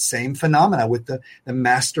see the same phenomena with the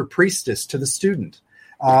master priestess to the student.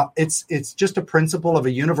 It's just a principle of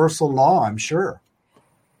a universal law, I'm sure.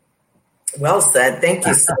 Well said. Thank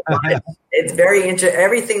you so much. It's very interesting.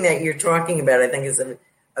 Everything that you're talking about, I think, is of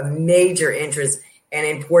major interest and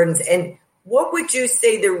importance. And what would you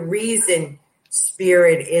say the reason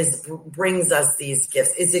Spirit brings us these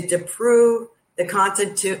gifts? Is it to prove the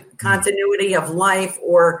continuity of life,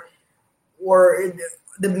 or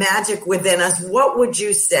the magic within us? What would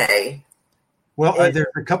you say? Well, there's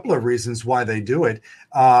a couple of reasons why they do it.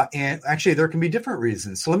 And actually, there can be different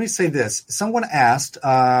reasons. So let me say this. Someone asked,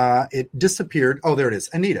 it disappeared. Oh, there it is.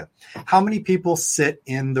 Anita, how many people sit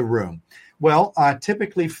in the room? Well,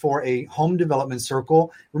 typically for a home development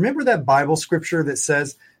circle, remember that Bible scripture that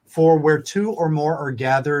says, for where two or more are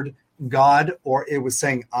gathered, God, or it was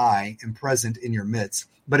saying, I am present in your midst,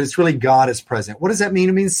 but it's really God is present. What does that mean?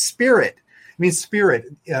 It means spirit. It means spirit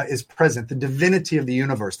is present, the divinity of the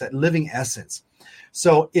universe, that living essence.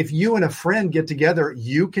 So if you and a friend get together,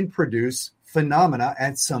 you can produce phenomena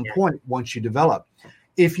at some point once you develop.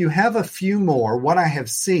 If you have a few more, what I have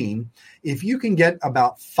seen, if you can get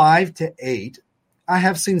about 5 to 8, I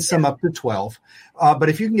have seen some up to 12, but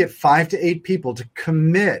if you can get 5 to 8 people to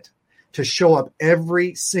commit to show up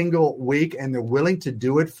every single week, and they're willing to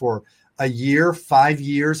do it for a year, 5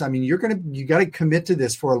 years, I mean, you got to commit to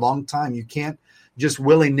this for a long time. You can't just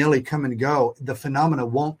willy-nilly come and go. The phenomena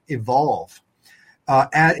won't evolve.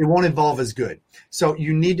 It won't evolve as good. So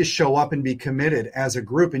you need to show up and be committed as a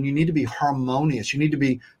group, and you need to be harmonious. You need to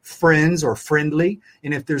be friends or friendly.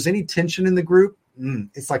 And if there's any tension in the group,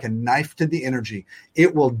 it's like a knife to the energy.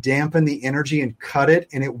 It will dampen the energy and cut it,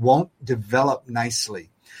 and it won't develop nicely.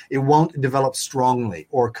 It won't develop strongly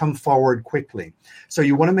or come forward quickly. So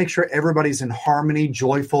you want to make sure everybody's in harmony,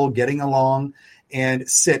 joyful, getting along, and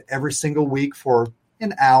sit every single week for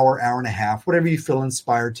an hour, hour and a half, whatever you feel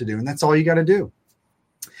inspired to do. And that's all you got to do.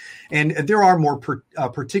 And there are more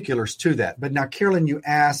particulars to that. But now, Carolyn, you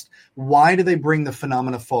asked, why do they bring the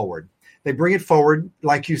phenomena forward? They bring it forward,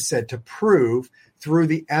 like you said, to prove through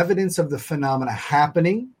the evidence of the phenomena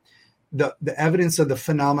happening, the evidence of the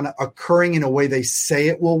phenomena occurring in a way they say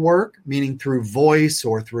it will work, meaning through voice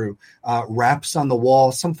or through raps on the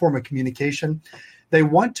wall, some form of communication. They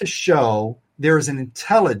want to show there is an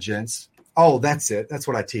intelligence. Oh, that's it. That's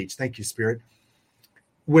what I teach. Thank you, Spirit.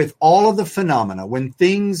 With all of the phenomena, when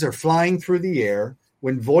things are flying through the air,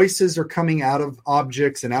 when voices are coming out of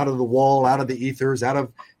objects and out of the wall, out of the ethers,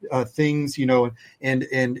 out of things,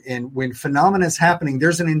 and when phenomena is happening,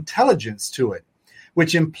 there's an intelligence to it,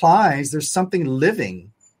 which implies there's something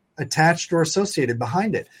living attached or associated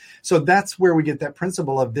behind it. So that's where we get that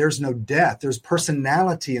principle of there's no death. There's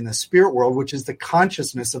personality in the spirit world, which is the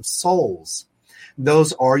consciousness of souls.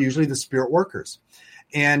 Those are usually the spirit workers.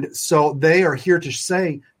 And so they are here to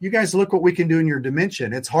say, you guys, look what we can do in your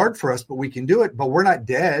dimension. It's hard for us, but we can do it. But we're not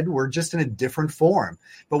dead. We're just in a different form.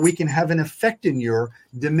 But we can have an effect in your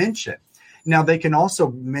dimension. Now, they can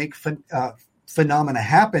also make phenomena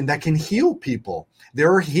happen that can heal people.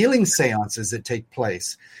 There are healing seances that take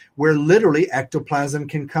place where literally ectoplasm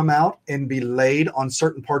can come out and be laid on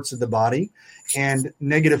certain parts of the body, and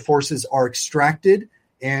negative forces are extracted,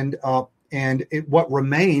 and what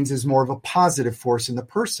remains is more of a positive force in the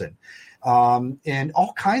person. And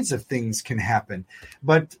all kinds of things can happen.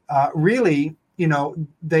 But really,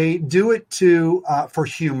 they do it for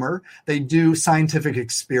humor. They do scientific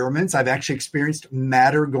experiments. I've actually experienced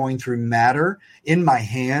matter going through matter in my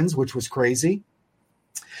hands, which was crazy.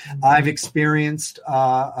 I've experienced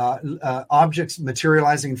objects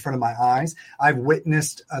materializing in front of my eyes. I've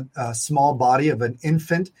witnessed a small body of an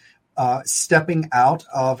infant stepping out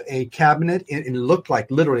of a cabinet. It looked like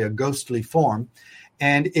literally a ghostly form.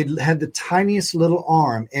 And it had the tiniest little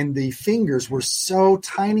arm, and the fingers were so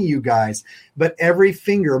tiny, you guys, but every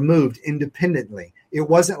finger moved independently. It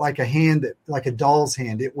wasn't like a hand, like a doll's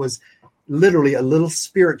hand. It was literally a little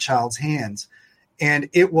spirit child's hands. And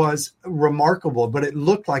it was remarkable, but it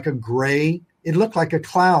looked like a gray it looked like a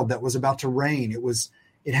cloud that was about to rain.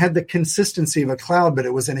 It had the consistency of a cloud, but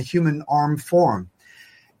it was in a human arm form.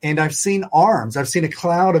 And I've seen arms. I've seen a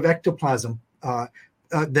cloud of ectoplasm that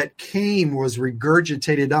was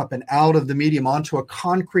regurgitated up and out of the medium onto a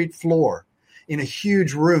concrete floor in a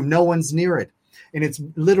huge room. No one's near it. And it's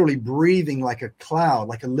literally breathing like a cloud,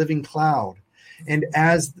 like a living cloud. And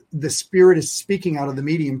as the spirit is speaking out of the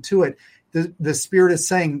medium to it, the spirit is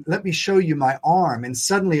saying, let me show you my arm. And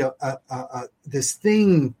suddenly this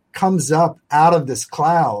thing comes up out of this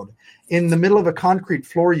cloud in the middle of a concrete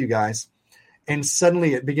floor, you guys. And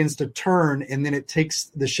suddenly it begins to turn, and then it takes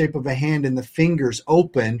the shape of a hand and the fingers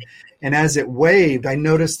open. And as it waved, I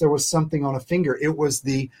noticed there was something on a finger. It was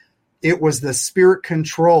the Spirit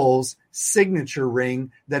Control's signature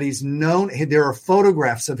ring that he's known. There are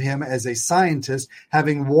photographs of him as a scientist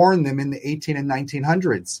having worn them in the 18 and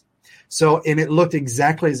 1900s. So, and it looked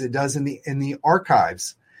exactly as it does in the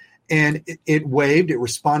archives. And it waved, it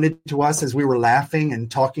responded to us as we were laughing and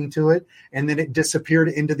talking to it. And then it disappeared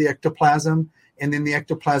into the ectoplasm. And then the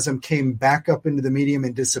ectoplasm came back up into the medium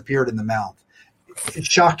and disappeared in the mouth. It's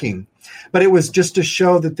shocking. But it was just to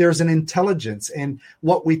show that there's an intelligence. And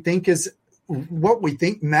what we think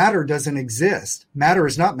matter doesn't exist. Matter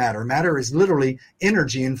is not matter. Matter is literally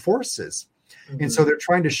energy and forces. Mm-hmm. And so they're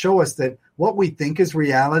trying to show us that what we think is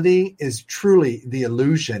reality is truly the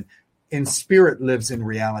illusion. And spirit lives in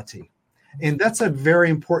reality. And that's a very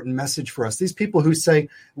important message for us. These people who say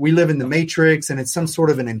we live in the matrix and it's some sort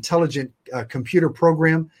of an intelligent computer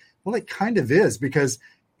program, well, it kind of is, because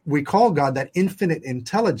we call God that infinite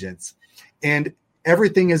intelligence, and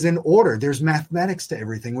everything is in order. There's mathematics to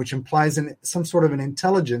everything, which implies some sort of an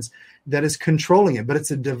intelligence that is controlling it, but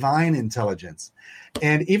it's a divine intelligence.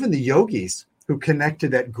 And even the yogis who connect to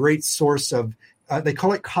that great source of, they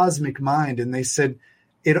call it cosmic mind, and they said,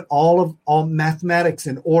 all mathematics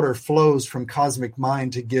and order flows from cosmic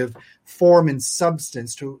mind to give form and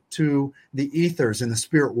substance to the ethers in the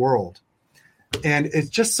spirit world. And it's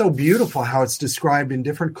just so beautiful how it's described in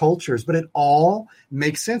different cultures, but it all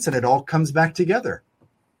makes sense and it all comes back together.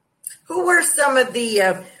 Who were some of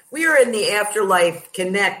the, we are in the Afterlife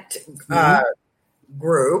Connect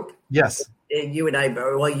group. Yes. You and I,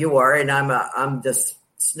 well, you are, and I'm just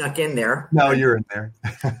snuck in there. No, you're in there.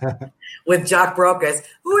 With Jacques Brocas.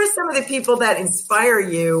 Who are some of the people that inspire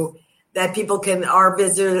you that people can, our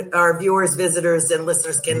viewers, visitors, and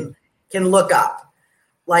listeners can look up?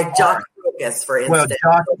 Like Jacques Brocas, for instance.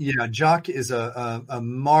 Well, Jacques is a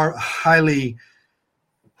highly,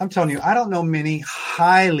 I'm telling you, I don't know many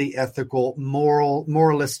highly ethical,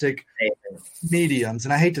 moralistic mediums.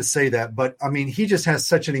 And I hate to say that, but I mean, he just has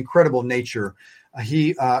such an incredible nature.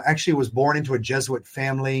 He actually was born into a Jesuit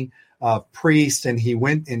family, priest, and he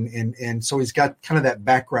went and so he's got kind of that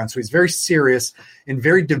background. So he's very serious and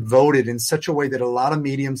very devoted in such a way that a lot of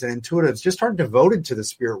mediums and intuitives just aren't devoted to the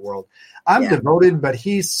spirit world. I'm devoted, but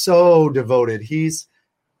he's so devoted. He's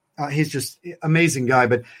just an amazing guy,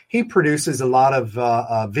 but he produces a lot of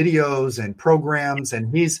videos and programs,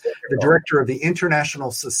 and he's the director of the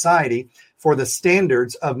International Society for the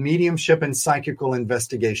Standards of Mediumship and Psychical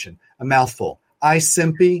Investigation, a mouthful.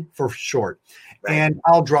 ISIMPI for short. Right. And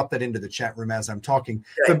I'll drop that into the chat room as I'm talking.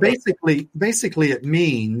 Right. But basically it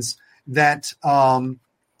means that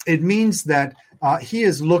he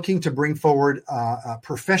is looking to bring forward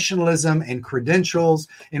professionalism and credentials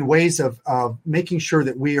and ways of making sure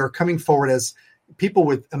that we are coming forward as people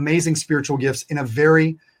with amazing spiritual gifts in a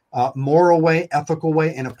very moral way, ethical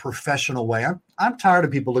way, and a professional way. I'm tired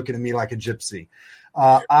of people looking at me like a gypsy.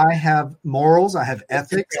 I have morals, I have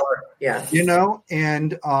ethics,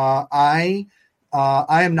 and I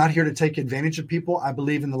am not here to take advantage of people. I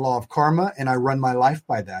believe in the law of karma, and I run my life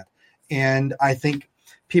by that. And I think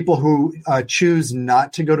people who choose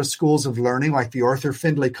not to go to schools of learning like the Arthur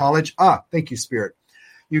Findlay College, thank you, Spirit.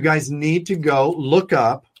 You guys need to go look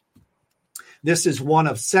up. This is one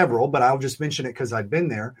of several, but I'll just mention it because I've been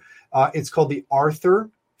there. It's called the Arthur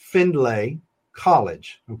Findlay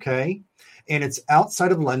College, okay? And it's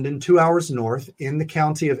outside of London, 2 hours north in the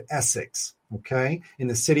county of Essex, okay, in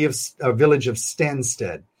the village of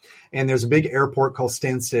Stansted. And there's a big airport called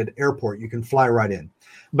Stansted Airport. You can fly right in.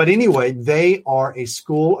 But anyway, they are a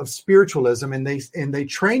school of spiritualism, and they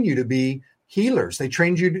train you to be healers. They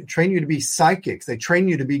train you to be psychics. They train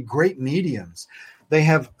you to be great mediums. They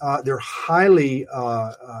have they're highly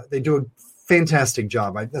they do a fantastic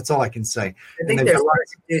job. That's all I can say. I think they're going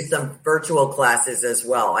to do some virtual classes as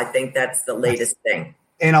well. I think that's the latest thing.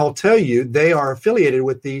 And I'll tell you, they are affiliated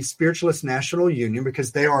with the Spiritualist National Union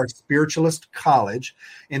because they are a spiritualist college,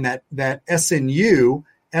 and that SNU,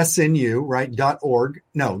 right, .org,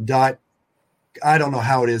 no, I don't know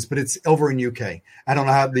how it is, but it's over in UK. I don't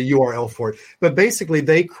know how the URL for it. But basically,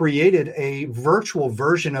 they created a virtual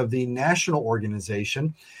version of the national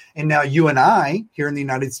organization. And now you and I, here in the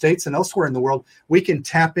United States and elsewhere in the world, we can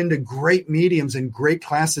tap into great mediums and great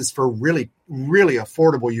classes for really, really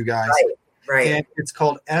affordable, you guys. Right. And it's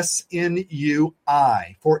called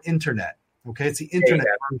SNUI for Internet. Okay, it's the Internet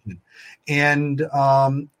version. And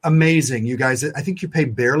amazing, you guys. I think you pay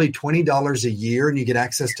barely $20 a year and you get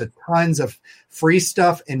access to tons of free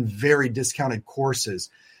stuff and very discounted courses.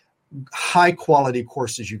 High quality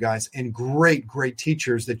courses, you guys, and great, great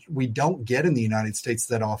teachers that we don't get in the United States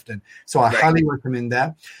that often. So I highly recommend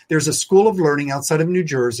that. There's a School of Learning outside of New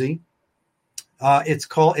Jersey.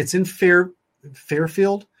 It's in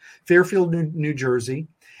Fairfield, New Jersey.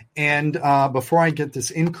 And before I get this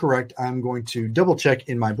incorrect, I'm going to double check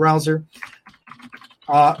in my browser.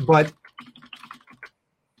 But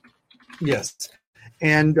yes.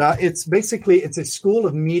 And it's a school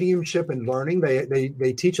of mediumship and learning.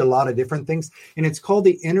 They teach a lot of different things. And it's called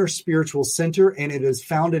the Inner Spiritual Center. And it is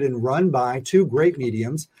founded and run by two great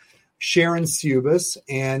mediums, Sharon Subas,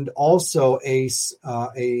 and also a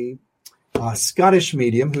Scottish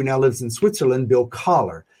medium who now lives in Switzerland, Bill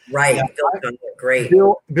Collar. Right. Now, great.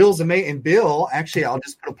 Bill's amazing. And Bill, actually, I'll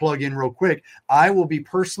just put a plug in real quick. I will be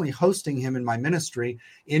personally hosting him in my ministry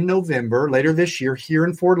in November, later this year, here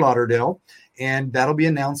in Fort Lauderdale. And that'll be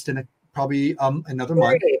announced in probably another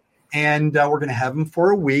month. And we're going to have him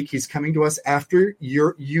for a week. He's coming to us after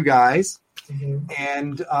you guys. Mm-hmm.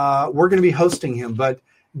 And we're going to be hosting him. But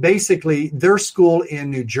basically, their school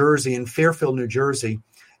in New Jersey, in Fairfield, New Jersey,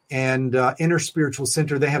 and Inner Spiritual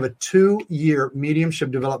Center, they have a 2-year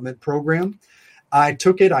mediumship development program. I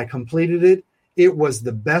took it. I completed it. It was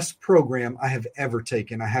the best program I have ever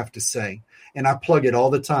taken, I have to say. And I plug it all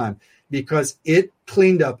the time because it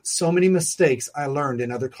cleaned up so many mistakes I learned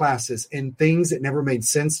in other classes and things that never made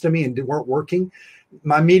sense to me and weren't working.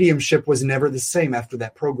 My mediumship was never the same after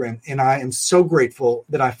that program. And I am so grateful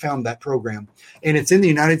that I found that program. And it's in the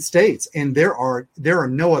United States. And there are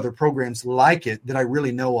no other programs like it that I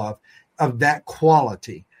really know of that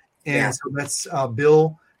quality. And so that's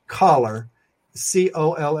Bill Collar,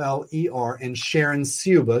 Coller, and Sharon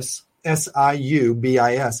Subas,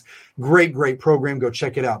 Siubis. Great program. Go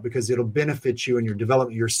check it out because it'll benefit you in your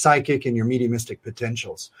development, your psychic and your mediumistic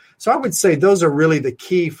potentials. So I would say those are really the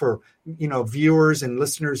key for, viewers and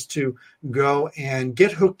listeners to go and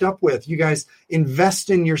get hooked up with. You guys invest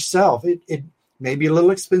in yourself. It may be a little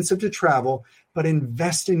expensive to travel, but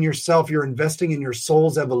invest in yourself. You're investing in your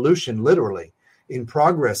soul's evolution, literally, in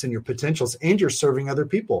progress and your potentials, and you're serving other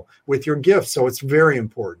people with your gifts. So it's very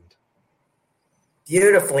important.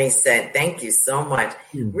 Beautifully said. Thank you so much.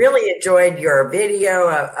 Really enjoyed your video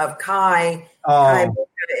of Kai. Kai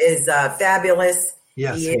is fabulous.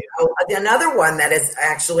 Yes. Another one that is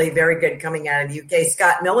actually very good coming out of the UK,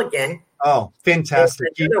 Scott Milligan. Oh, fantastic.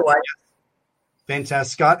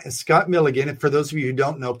 Fantastic. Scott Milligan. And for those of you who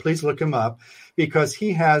don't know, please look him up because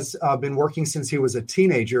he has been working since he was a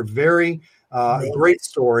teenager. Very great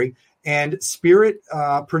story. And Spirit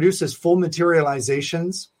produces full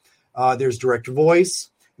materializations. There's direct voice.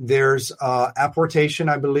 There's apportation,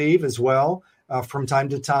 I believe, as well from time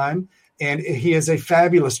to time. And he is a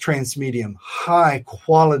fabulous trance medium, high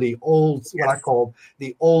quality, what I call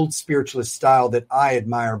the old spiritualist style that I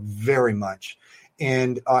admire very much.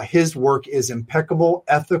 And his work is impeccable,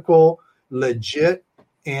 ethical, legit.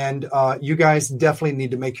 And you guys definitely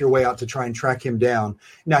need to make your way out to try and track him down.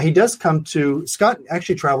 Now, Scott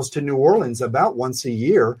actually travels to New Orleans about once a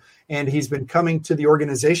year. And he's been coming to the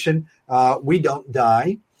organization, We Don't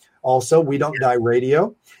Die. Also, We Don't Die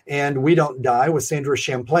Radio. And We Don't Die with Sandra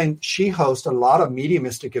Champlain. She hosts a lot of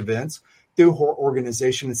mediumistic events through her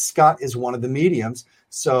organization. And Scott is one of the mediums.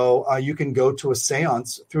 So you can go to a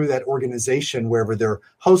seance through that organization wherever they're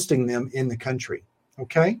hosting them in the country.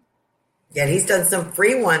 Okay? Yeah, he's done some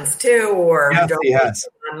free ones too, or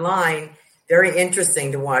online. Very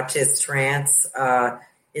interesting to watch his trance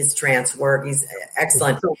work. He's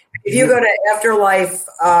excellent. If you go to Afterlife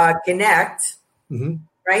Connect,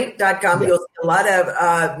 right, .com, you'll see a lot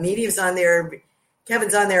of mediums on there.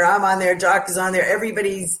 Kevin's on there. I'm on there. Jock is on there.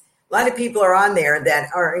 A lot of people are on there that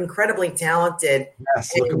are incredibly talented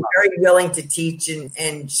and very willing to teach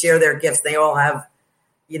and share their gifts. They all have,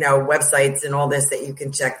 websites and all this that you can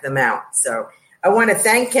check them out. So I want to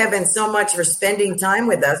thank Kevin so much for spending time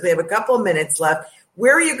with us. We have a couple of minutes left.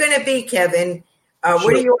 Where are you going to be, Kevin?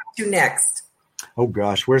 What are you up to next? Oh,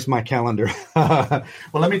 gosh, where's my calendar? Well,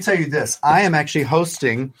 let me tell you this. I am actually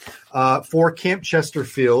hosting for Camp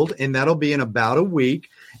Chesterfield, and that'll be in about a week.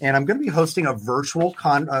 And I'm going to be hosting a virtual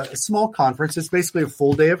a small conference. It's basically a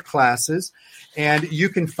full day of classes. And you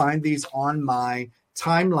can find these on my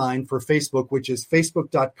timeline for Facebook, which is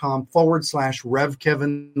facebook.com/Rev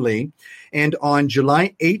Kevin Lee. And on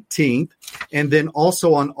July 18th, and then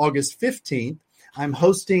also on August 15th, I'm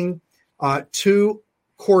hosting 2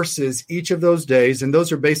 courses each of those days. And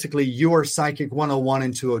those are basically Your Psychic 101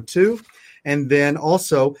 and 202. And then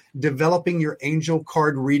also developing your angel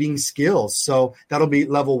card reading skills. So that'll be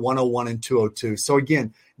level 101 and 202. So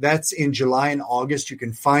again, that's in July and August. You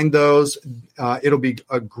can find those. It'll be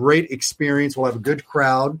a great experience. We'll have a good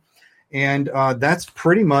crowd. And that's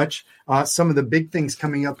pretty much some of the big things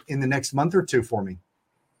coming up in the next month or two for me.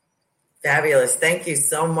 Fabulous. Thank you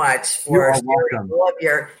so much for sharing all of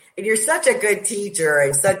and you're such a good teacher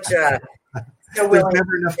and such a so willing. There's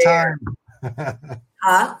never enough time.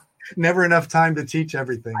 Huh? Never enough time to teach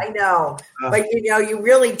everything. I know, but you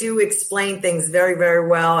really do explain things very, very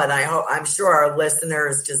well, and I'm sure our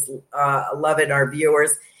listeners just love it. Our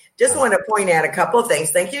viewers just want to point out a couple of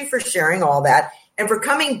things. Thank you for sharing all that and for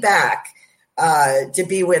coming back to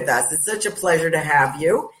be with us. It's such a pleasure to have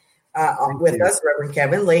you with us, Reverend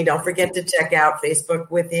Kevin Lee. Don't forget to check out Facebook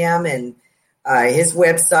with him and his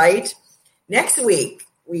website. Next week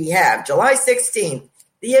we have July 16th,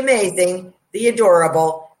 the amazing, the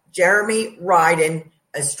adorable Jeremy Ryden,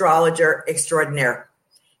 astrologer extraordinaire.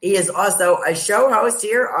 He is also a show host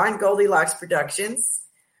here on Goldilocks Productions.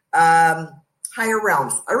 Higher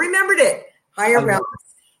Realms. I remembered it. Higher Realms.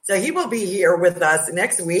 So he will be here with us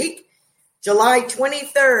next week. July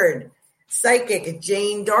 23rd, psychic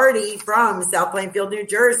Jane Doherty from South Plainfield, New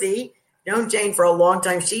Jersey. Known Jane for a long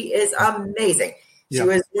time. She is amazing. She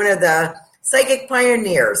was one of the psychic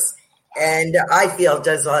pioneers. And I feel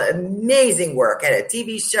does amazing work at a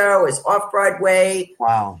TV show, is off-Broadway.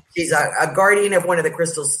 Wow. She's a guardian of one of the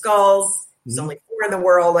crystal skulls. There's only 4 in the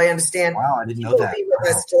world, I understand. Wow, I didn't know that. She will be with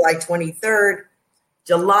us July 23rd.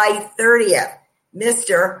 July 30th,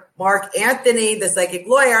 Mr. Mark Anthony, the psychic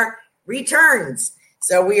lawyer, returns.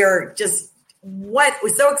 So we are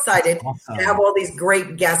we're so excited to have all these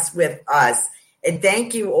great guests with us. And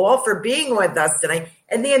thank you all for being with us tonight.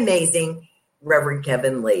 And the amazing Reverend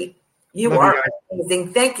Kevin Lee. You are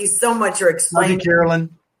amazing. Thank you so much for explaining. Love you, Carolyn.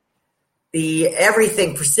 The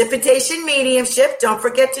everything precipitation mediumship. Don't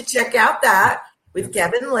forget to check out that with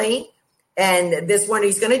Kevin Lee. And this one,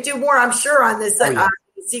 he's going to do more, I'm sure, on this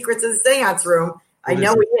Secrets of the Seance Room. I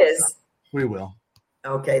know he is. We will.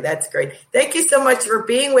 Okay, that's great. Thank you so much for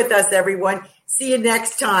being with us, everyone. See you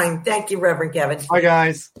next time. Thank you, Reverend Kevin. Bye,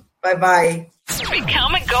 guys. Bye-bye.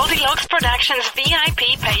 Become a Goldilocks Productions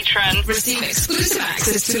VIP patron. Receive exclusive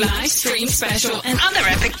access to live stream special and other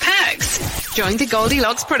epic perks. Join the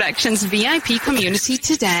Goldilocks Productions VIP community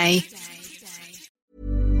today.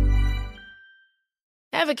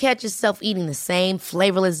 Ever catch yourself eating the same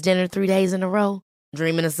flavorless dinner 3 days in a row?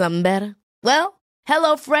 Dreaming of something better? Well,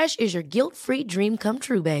 HelloFresh is your guilt-free dream come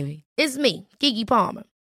true, baby. It's me, Keke Palmer.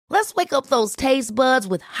 Let's wake up those taste buds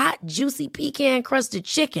with hot, juicy pecan-crusted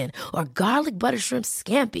chicken or garlic butter shrimp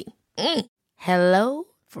scampi. Hello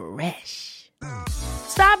Fresh.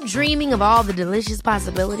 Stop dreaming of all the delicious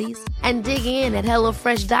possibilities and dig in at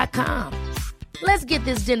HelloFresh.com. Let's get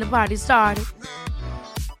this dinner party started.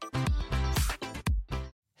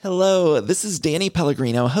 Hello, this is Danny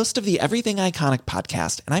Pellegrino, host of the Everything Iconic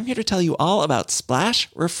podcast, and I'm here to tell you all about Splash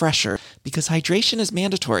Refresher, because hydration is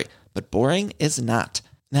mandatory, but boring is not.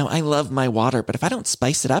 Now, I love my water, but if I don't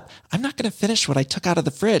spice it up, I'm not going to finish what I took out of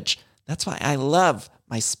the fridge. That's why I love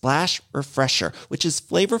my Splash Refresher, which is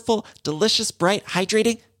flavorful, delicious, bright,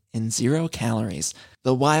 hydrating, and 0 calories.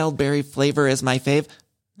 The wild berry flavor is my fave.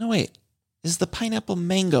 No, wait. Is the pineapple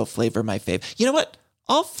mango flavor my fave? You know what?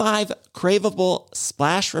 All 5 craveable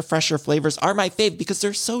Splash Refresher flavors are my fave because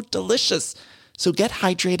they're so delicious. So get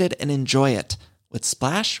hydrated and enjoy it with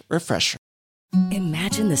Splash Refresher.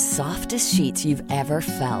 Imagine the softest sheets you've ever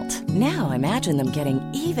felt. Now imagine them getting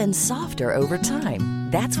even softer over time.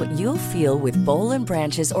 That's what you'll feel with Boll &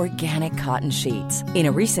 Branch's organic cotton sheets. In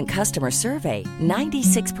a recent customer survey,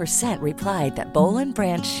 96% replied that Boll &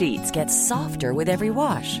 Branch sheets get softer with every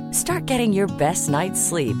wash. Start getting your best night's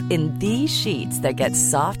sleep in these sheets that get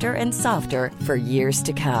softer and softer for years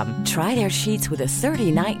to come. Try their sheets with a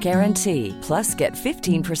 30-night guarantee. Plus, get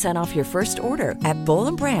 15% off your first order at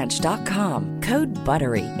bollandbranch.com. Code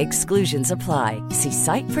BUTTERY. Exclusions apply. See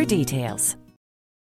site for details.